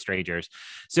deal with strangers?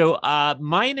 So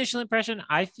my initial impression,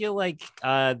 I feel like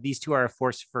these 2 are a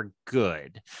force for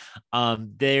good.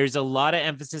 There's a lot of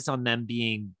emphasis on them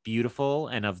being beautiful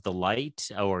and of the light,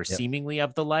 or seemingly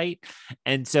of the light.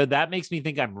 And so that makes me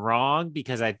think I'm wrong,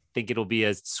 because I think it'll be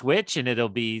a switch and it'll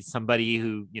be somebody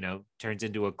who, turns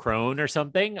into a crone or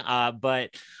something.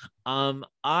 But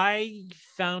I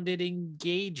found it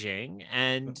engaging,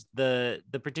 and the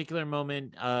particular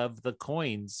moment of the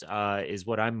coins is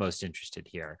what I'm most interested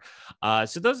here.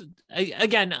 So those,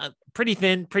 again, pretty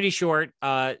thin, pretty short.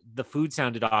 The food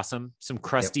sounded awesome. Some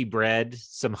crusty bread,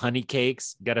 some honey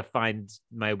cakes. Got to find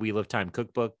my Wheel of Time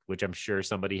cookbook, which I'm sure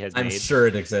somebody has made. I'm sure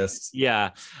it exists.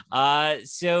 Yeah.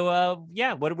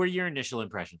 What were your initial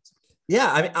impressions? Yeah,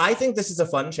 I mean, I think this is a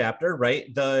fun chapter, right?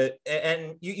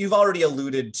 You've already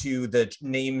alluded to the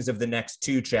names of the next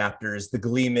 2 chapters, the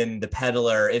Gleeman, the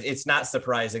Peddler. It's not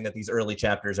surprising that these early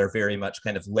chapters are very much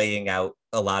kind of laying out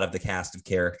a lot of the cast of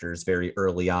characters very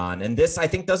early on. And this, I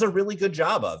think, does a really good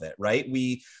job of it, right?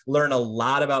 We learn a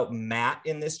lot about Matt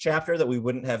in this chapter that we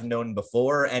wouldn't have known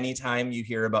before. Anytime you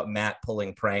hear about Matt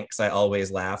pulling pranks, I always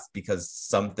laugh because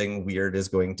something weird is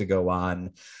going to go on.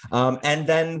 And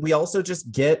then we also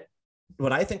just get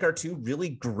what I think are 2 really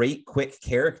great quick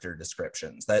character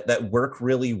descriptions that work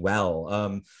really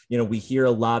well. We hear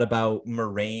a lot about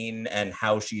Moraine and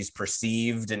how she's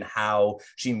perceived and how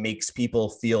she makes people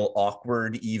feel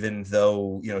awkward, even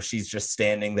though, she's just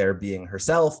standing there being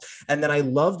herself. And then I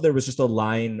loved, there was just a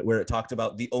line where it talked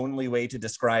about the only way to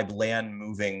describe Lan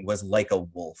moving was like a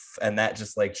wolf. And that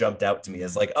just like jumped out to me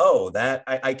as like, oh, that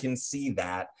I can see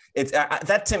that. It's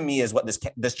that to me is what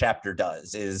this chapter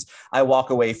does, is I walk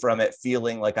away from it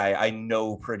feeling like I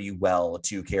know pretty well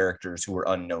 2 characters who were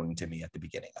unknown to me at the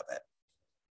beginning of it.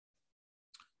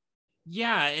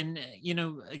 Yeah, and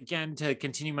again, to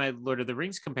continue my Lord of the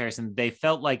Rings comparison, they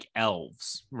felt like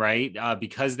elves, right?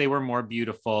 Because they were more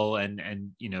beautiful, and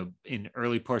in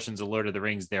early portions of Lord of the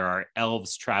Rings, there are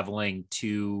elves traveling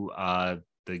to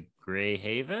the Grey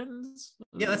Havens.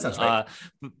 Yeah, that sounds right.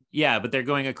 Yeah, but they're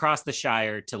going across the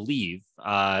Shire to leave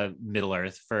Middle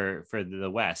Earth for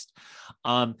the West,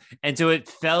 and so it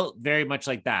felt very much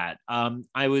like that.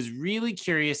 I was really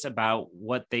curious about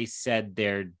what they said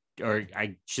there, or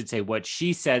I should say what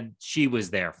she said she was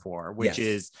there for, which Yes.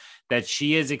 is that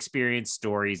she has experienced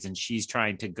stories and she's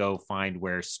trying to go find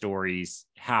where stories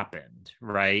happened,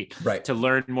 right? Right. To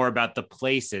learn more about the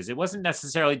places. It wasn't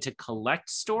necessarily to collect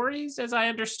stories as I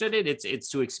understood it. It's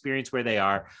to experience where they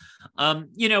are. And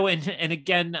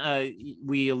again,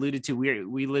 we alluded to,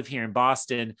 we live here in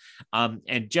Boston,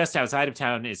 and just outside of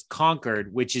town is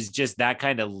Concord, which is just that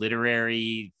kind of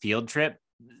literary field trip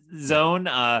zone,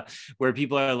 where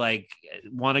people are like,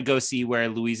 want to go see where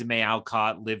Louisa May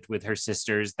Alcott lived with her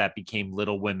sisters that became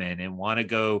Little Women, and want to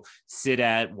go sit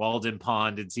at Walden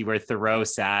Pond and see where Thoreau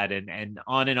sat, and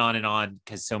on and on and on,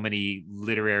 because so many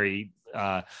literary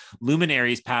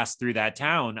luminaries passed through that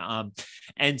town.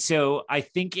 And so I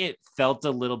think it felt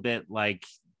a little bit like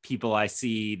people I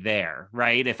see there,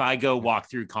 right? If I go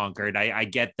walk through Concord, I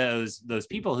get those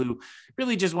people who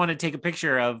really just want to take a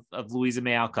picture of Louisa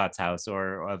May Alcott's house,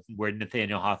 or of where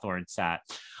Nathaniel Hawthorne sat.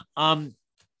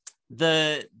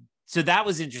 So that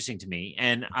was interesting to me.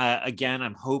 And again,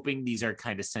 I'm hoping these are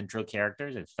kind of central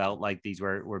characters. It felt like these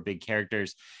were big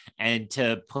characters. And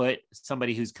to put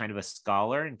somebody who's kind of a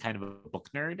scholar and kind of a book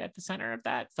nerd at the center of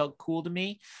that felt cool to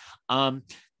me.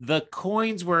 The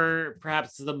coins were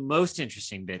perhaps the most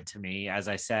interesting bit to me, as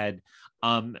I said,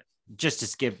 just to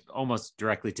skip almost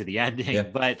directly to the ending. Yeah.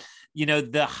 But,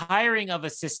 the hiring of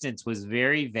assistants was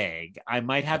very vague. I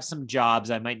might have some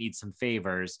jobs, I might need some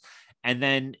favors. And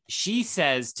then she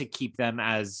says to keep them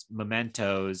as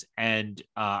mementos. And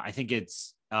I think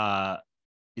is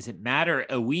it Matt or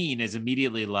Eween is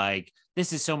immediately like,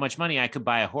 this is so much money, I could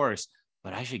buy a horse,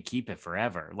 but I should keep it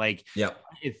forever. Like, Yep.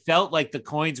 It felt like the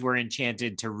coins were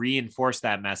enchanted to reinforce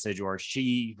that message, or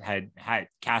she had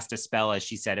cast a spell, as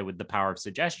she said it, with the power of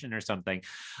suggestion or something,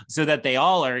 so that they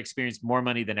all are experienced more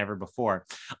money than ever before.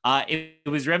 It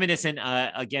was reminiscent,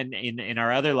 again, in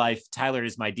our other life, Tyler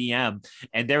is my DM.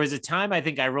 And there was a time I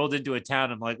think I rolled into a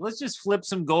town. I'm like, let's just flip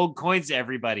some gold coins to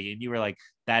everybody. And you were like,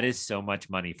 that is so much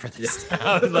money for this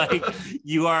town. Like,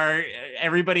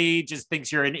 everybody just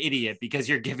thinks you're an idiot because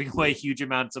you're giving away huge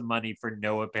amounts of money for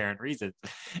no apparent reason.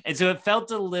 And so it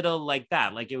felt a little like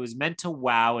that, like it was meant to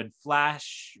wow and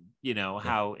flash,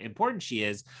 how important she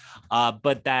is,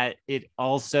 but that it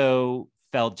also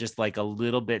felt just like a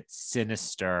little bit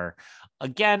sinister.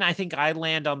 Again, I think I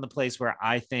land on the place where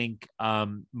I think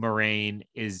Moraine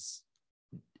is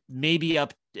maybe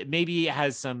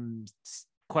has some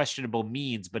questionable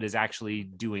means, but is actually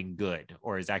doing good,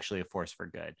 or is actually a force for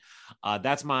good.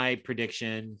 That's my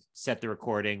prediction. Set the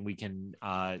recording. We can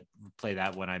play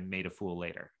that when I'm made a fool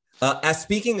later. As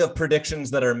speaking of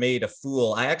predictions that are made a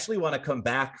fool, I actually want to come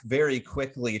back very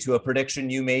quickly to a prediction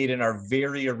you made in our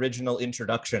very original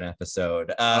introduction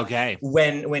episode. Okay.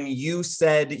 When you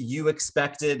said you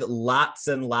expected lots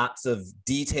and lots of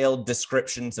detailed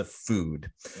descriptions of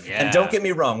food. Yeah. And don't get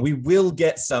me wrong, we will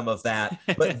get some of that,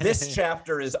 but this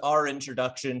chapter is our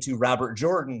introduction to Robert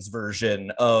Jordan's version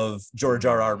of George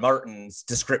R.R. Martin's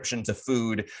descriptions of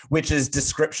food, which is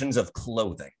descriptions of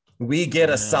clothing. We get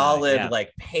a solid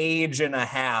page and a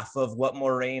half of what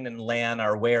Moraine and Lan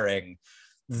are wearing.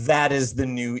 That is the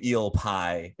new eel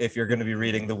pie. If you're going to be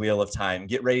reading The Wheel of Time,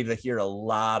 get ready to hear a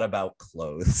lot about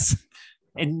clothes.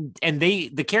 And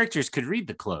the characters could read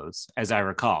the clothes, as I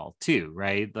recall, too,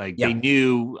 right? Like they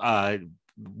knew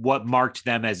what marked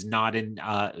them as not in.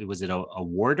 Was it a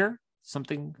warder?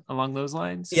 Something along those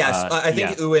lines. Yes, I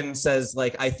think Ewan says,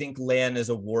 I think Lan is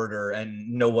a warder, and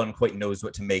no one quite knows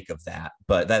what to make of that.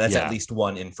 But that's at least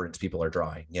one inference people are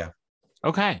drawing. Yeah.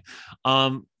 Okay.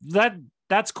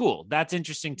 That's cool. That's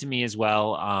interesting to me as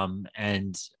well.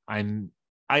 And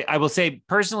I will say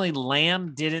personally,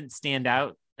 Lan didn't stand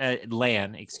out.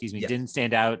 Didn't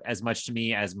stand out as much to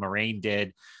me as Moraine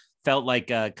did. Felt like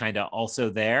kind of also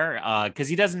there because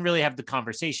he doesn't really have the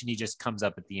conversation. He just comes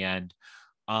up at the end.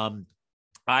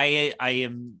 I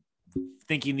am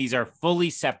thinking these are fully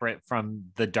separate from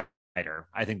the Dark Rider.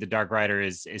 I think the Dark Rider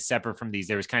is separate from these.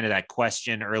 There was kind of that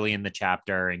question early in the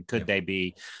chapter, and could they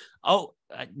be? Oh,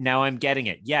 now I'm getting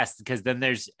it. Yes, because then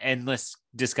there's endless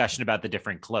discussion about the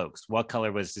different cloaks. What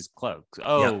color was his cloak?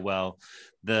 Oh, well,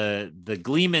 the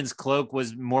Gleeman's cloak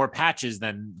was more patches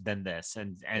than this,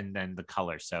 and then the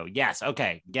color. So yes,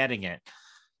 okay, getting it.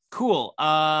 Cool.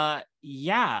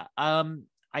 Yeah.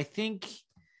 I think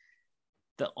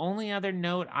the only other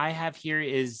note I have here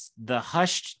is the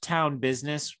hushed town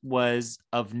business was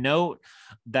of note,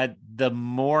 that the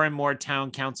more and more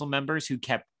town council members who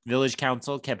kept village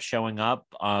council kept showing up.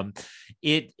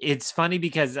 It's funny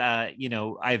because you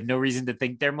know, I have no reason to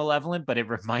think they're malevolent, but it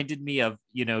reminded me of,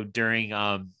 you know, during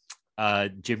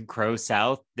Jim Crow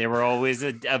South, there were always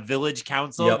a village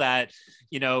council that,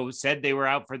 you know, said they were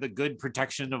out for the good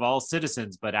protection of all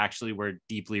citizens, but actually were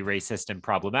deeply racist and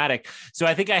problematic. So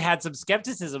I think I had some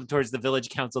skepticism towards the village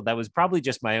council that was probably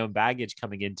just my own baggage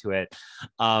coming into it.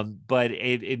 But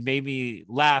it made me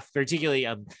laugh, particularly.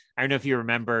 I don't know if you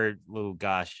remember, oh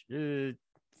gosh,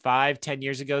 5-10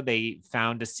 years ago, they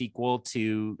found a sequel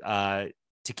to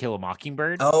To Kill a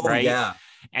Mockingbird, Oh, right? yeah.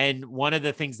 And one of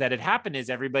the things that had happened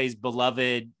is everybody's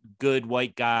beloved good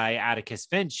white guy, Atticus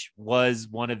Finch, was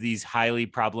one of these highly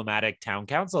problematic town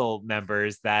council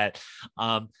members that,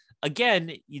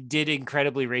 again, did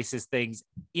incredibly racist things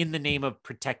in the name of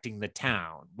protecting the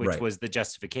town, which was the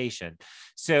justification.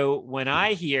 So when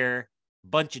I hear a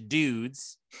bunch of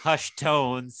dudes, hushed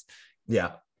tones,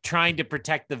 trying to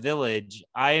protect the village,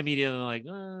 I immediately like,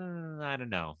 I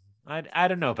don't know. I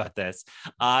don't know about this.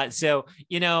 So,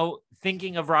 you know,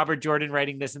 thinking of Robert Jordan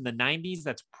writing this in the 90s,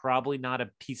 that's probably not a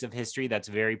piece of history that's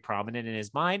very prominent in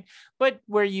his mind. But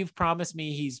where you've promised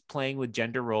me he's playing with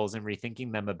gender roles and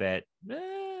rethinking them a bit,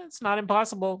 it's not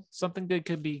impossible. Something good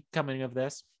could be coming of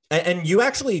this. And you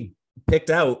actually picked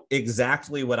out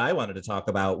exactly what I wanted to talk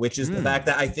about, which is the fact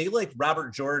that I feel like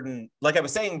Robert Jordan, like I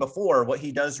was saying before, what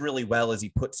he does really well is he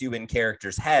puts you in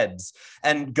characters' heads.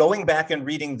 And going back and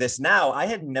reading this now, I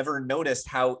had never noticed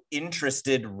how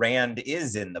interested Rand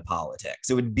is in the politics.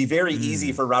 It would be very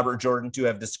easy for Robert Jordan to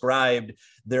have described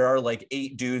there are like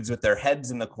 8 dudes with their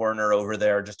heads in the corner over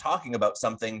there just talking about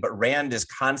something, but Rand is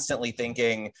constantly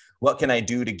thinking, what can I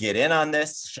do to get in on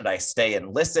this? Should I stay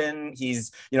and listen?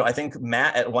 He's, you know, I think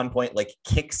Matt at one point like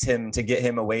kicks him to get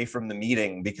him away from the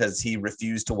meeting because he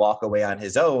refused to walk away on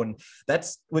his own.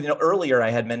 That's, you know, earlier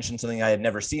I had mentioned something I had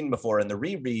never seen before in the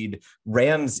reread,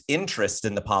 Rand's interest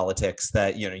in the politics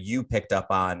that, you know, you picked up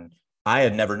on. I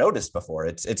had never noticed before.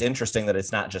 It's interesting that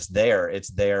it's not just there, it's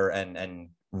there, and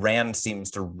Rand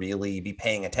seems to really be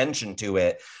paying attention to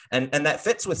it. And that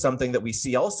fits with something that we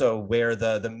see also where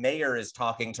the mayor is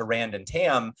talking to Rand and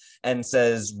Tam and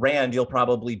says, Rand, you'll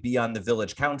probably be on the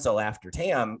village council after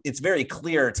Tam. It's very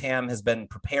clear Tam has been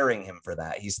preparing him for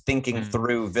that. He's thinking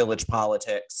through village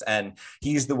politics, and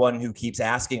he's the one who keeps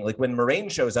asking, like when Moraine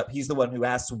shows up, he's the one who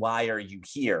asks, why are you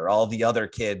here? All the other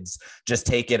kids just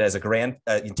take it as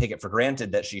take it for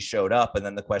granted that she showed up. And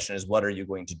then the question is, what are you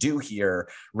going to do here?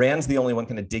 Rand's the only one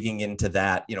kind of digging into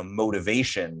that, you know,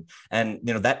 motivation. And,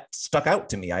 you know, that stuck out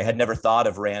to me. I had never thought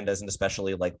of Rand as an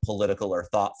especially like political or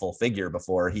thoughtful figure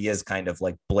before. He is kind of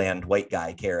like bland white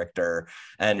guy character.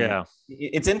 And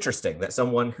it's interesting that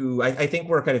someone who I think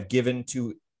we're kind of given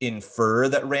to infer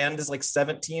that Rand is like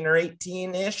 17 or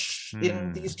 18-ish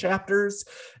in these chapters.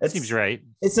 It seems right.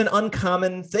 It's an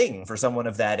uncommon thing for someone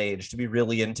of that age to be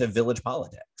really into village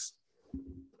politics.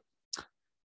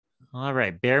 All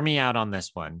right, bear me out on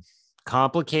this one.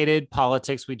 Complicated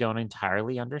politics we don't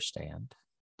entirely understand.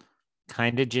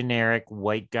 Kind of generic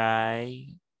white guy.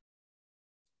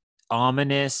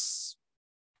 Ominous,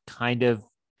 kind of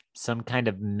some kind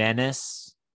of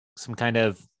menace, some kind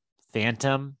of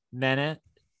phantom menace.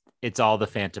 It's all the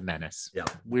Phantom Menace. Yeah,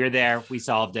 we're there. We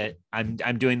solved it. I'm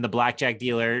doing the blackjack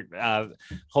dealer,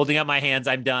 holding up my hands.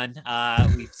 I'm done.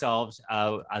 We've solved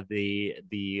the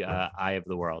eye of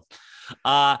the world.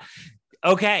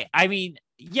 Okay. I mean,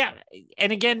 yeah.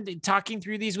 And again, talking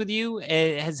through these with you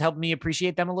has helped me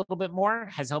appreciate them a little bit more,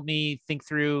 has helped me think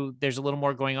through there's a little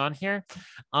more going on here.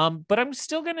 But I'm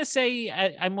still going to say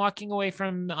I'm walking away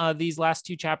from these last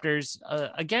 2 chapters,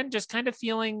 again, just kind of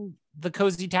feeling the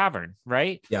cozy tavern,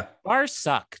 right? Yeah. Bars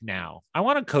suck now. I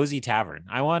want a cozy tavern.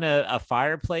 I want a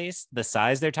fireplace the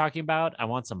size they're talking about. I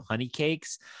want some honey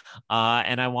cakes.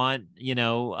 And I want, you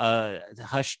know,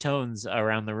 hushed tones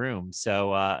around the room.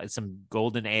 So some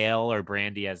golden ale or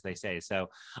brandy, as they say. So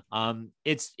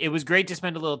it was great to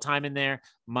spend a little time in there.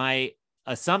 My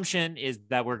assumption is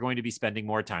that we're going to be spending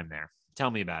more time there. Tell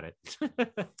me about it.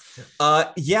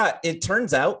 Yeah, it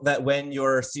turns out that when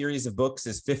your series of books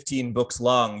is 15 books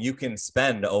long, you can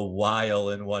spend a while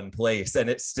in one place and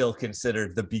it's still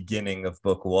considered the beginning of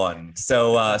book 1.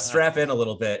 So strap in a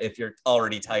little bit if you're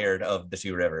already tired of the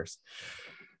 2 rivers.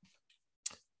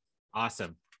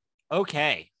 Awesome.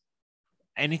 Okay.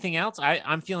 Anything else?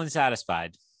 I'm feeling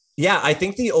satisfied. Yeah, I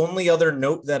think the only other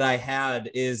note that I had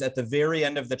is at the very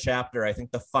end of the chapter. I think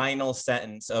the final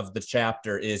sentence of the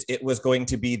chapter is it was going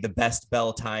to be the best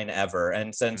Beltane ever.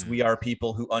 And since we are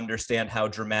people who understand how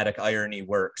dramatic irony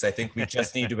works, I think we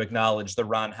just need to acknowledge the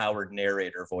Ron Howard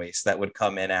narrator voice that would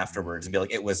come in afterwards and be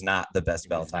like, it was not the best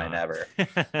Beltane ever.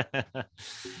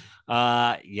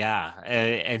 Yeah,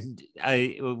 and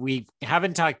we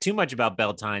haven't talked too much about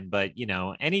Beltane, but you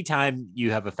know, anytime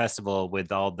you have a festival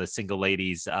with all the single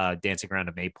ladies dancing around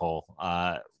a maypole,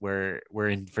 we're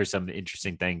in for some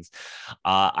interesting things.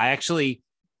 I actually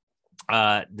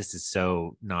this is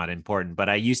so not important, but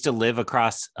I used to live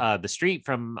across the street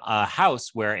from a house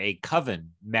where a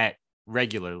coven met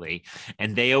regularly,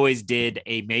 and they always did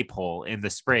a maypole in the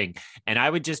spring, and I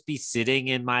would just be sitting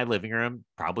in my living room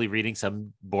probably reading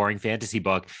some boring fantasy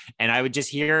book, and I would just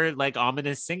hear like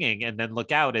ominous singing and then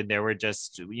look out and there were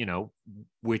just, you know,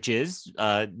 witches,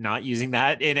 not using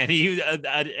that in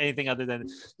anything other than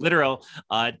literal,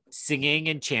 singing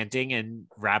and chanting and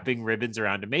wrapping ribbons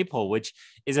around a maypole, which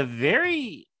is a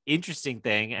very interesting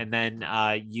thing. And then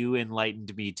you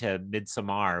enlightened me to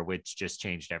Midsommar, which just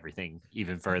changed everything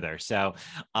even further. So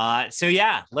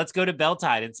yeah, let's go to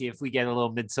Beltane and see if we get a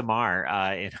little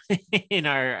Midsommar in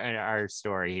our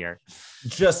story here.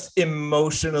 Just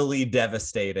emotionally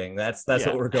devastating. That's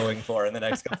what we're going for in the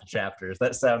next couple chapters.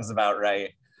 That sounds about right.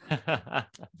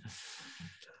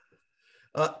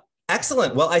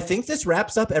 Excellent. Well, I think this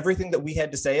wraps up everything that we had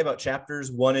to say about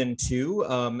chapters 1 and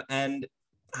 2. And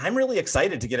I'm really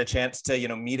excited to get a chance to, you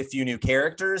know, meet a few new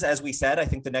characters. As we said, I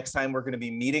think the next time we're going to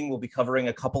be meeting, we'll be covering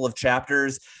a couple of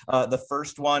chapters. The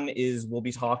first one is we'll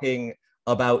be talking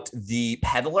about the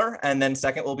peddler, and then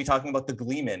second, we'll be talking about the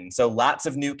gleeman. So lots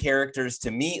of new characters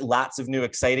to meet, lots of new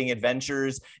exciting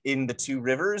adventures in the two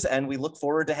rivers, and we look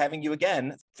forward to having you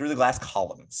again through the glass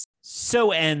columns.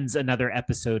 So ends another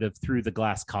episode of Through the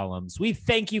Glass Columns. We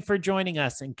thank you for joining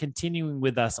us and continuing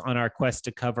with us on our quest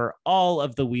to cover all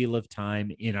of the Wheel of Time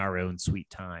in our own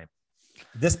sweet time.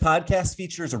 This podcast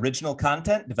features original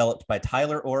content developed by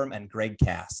Tylor and Greg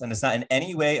Cass and is not in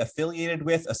any way affiliated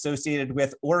with, associated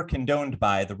with, or condoned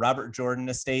by the Robert Jordan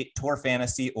Estate, Tor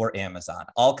Fantasy, or Amazon.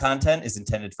 All content is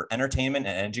intended for entertainment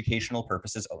and educational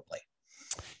purposes only.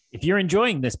 If you're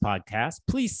enjoying this podcast,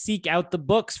 please seek out the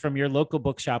books from your local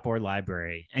bookshop or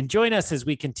library and join us as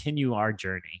we continue our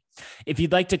journey. If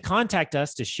you'd like to contact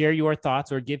us to share your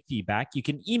thoughts or give feedback, you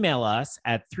can email us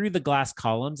at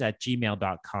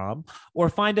throughtheglasscolumns@gmail.com or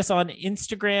find us on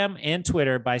Instagram and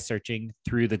Twitter by searching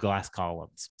Through the Glass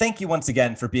Columns. Thank you once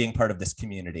again for being part of this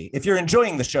community. If you're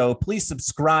enjoying the show, please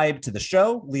subscribe to the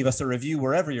show, leave us a review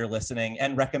wherever you're listening,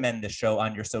 and recommend this show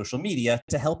on your social media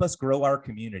to help us grow our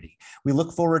community. We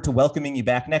look forward to welcoming you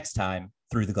back next time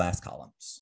through the Glass Columns.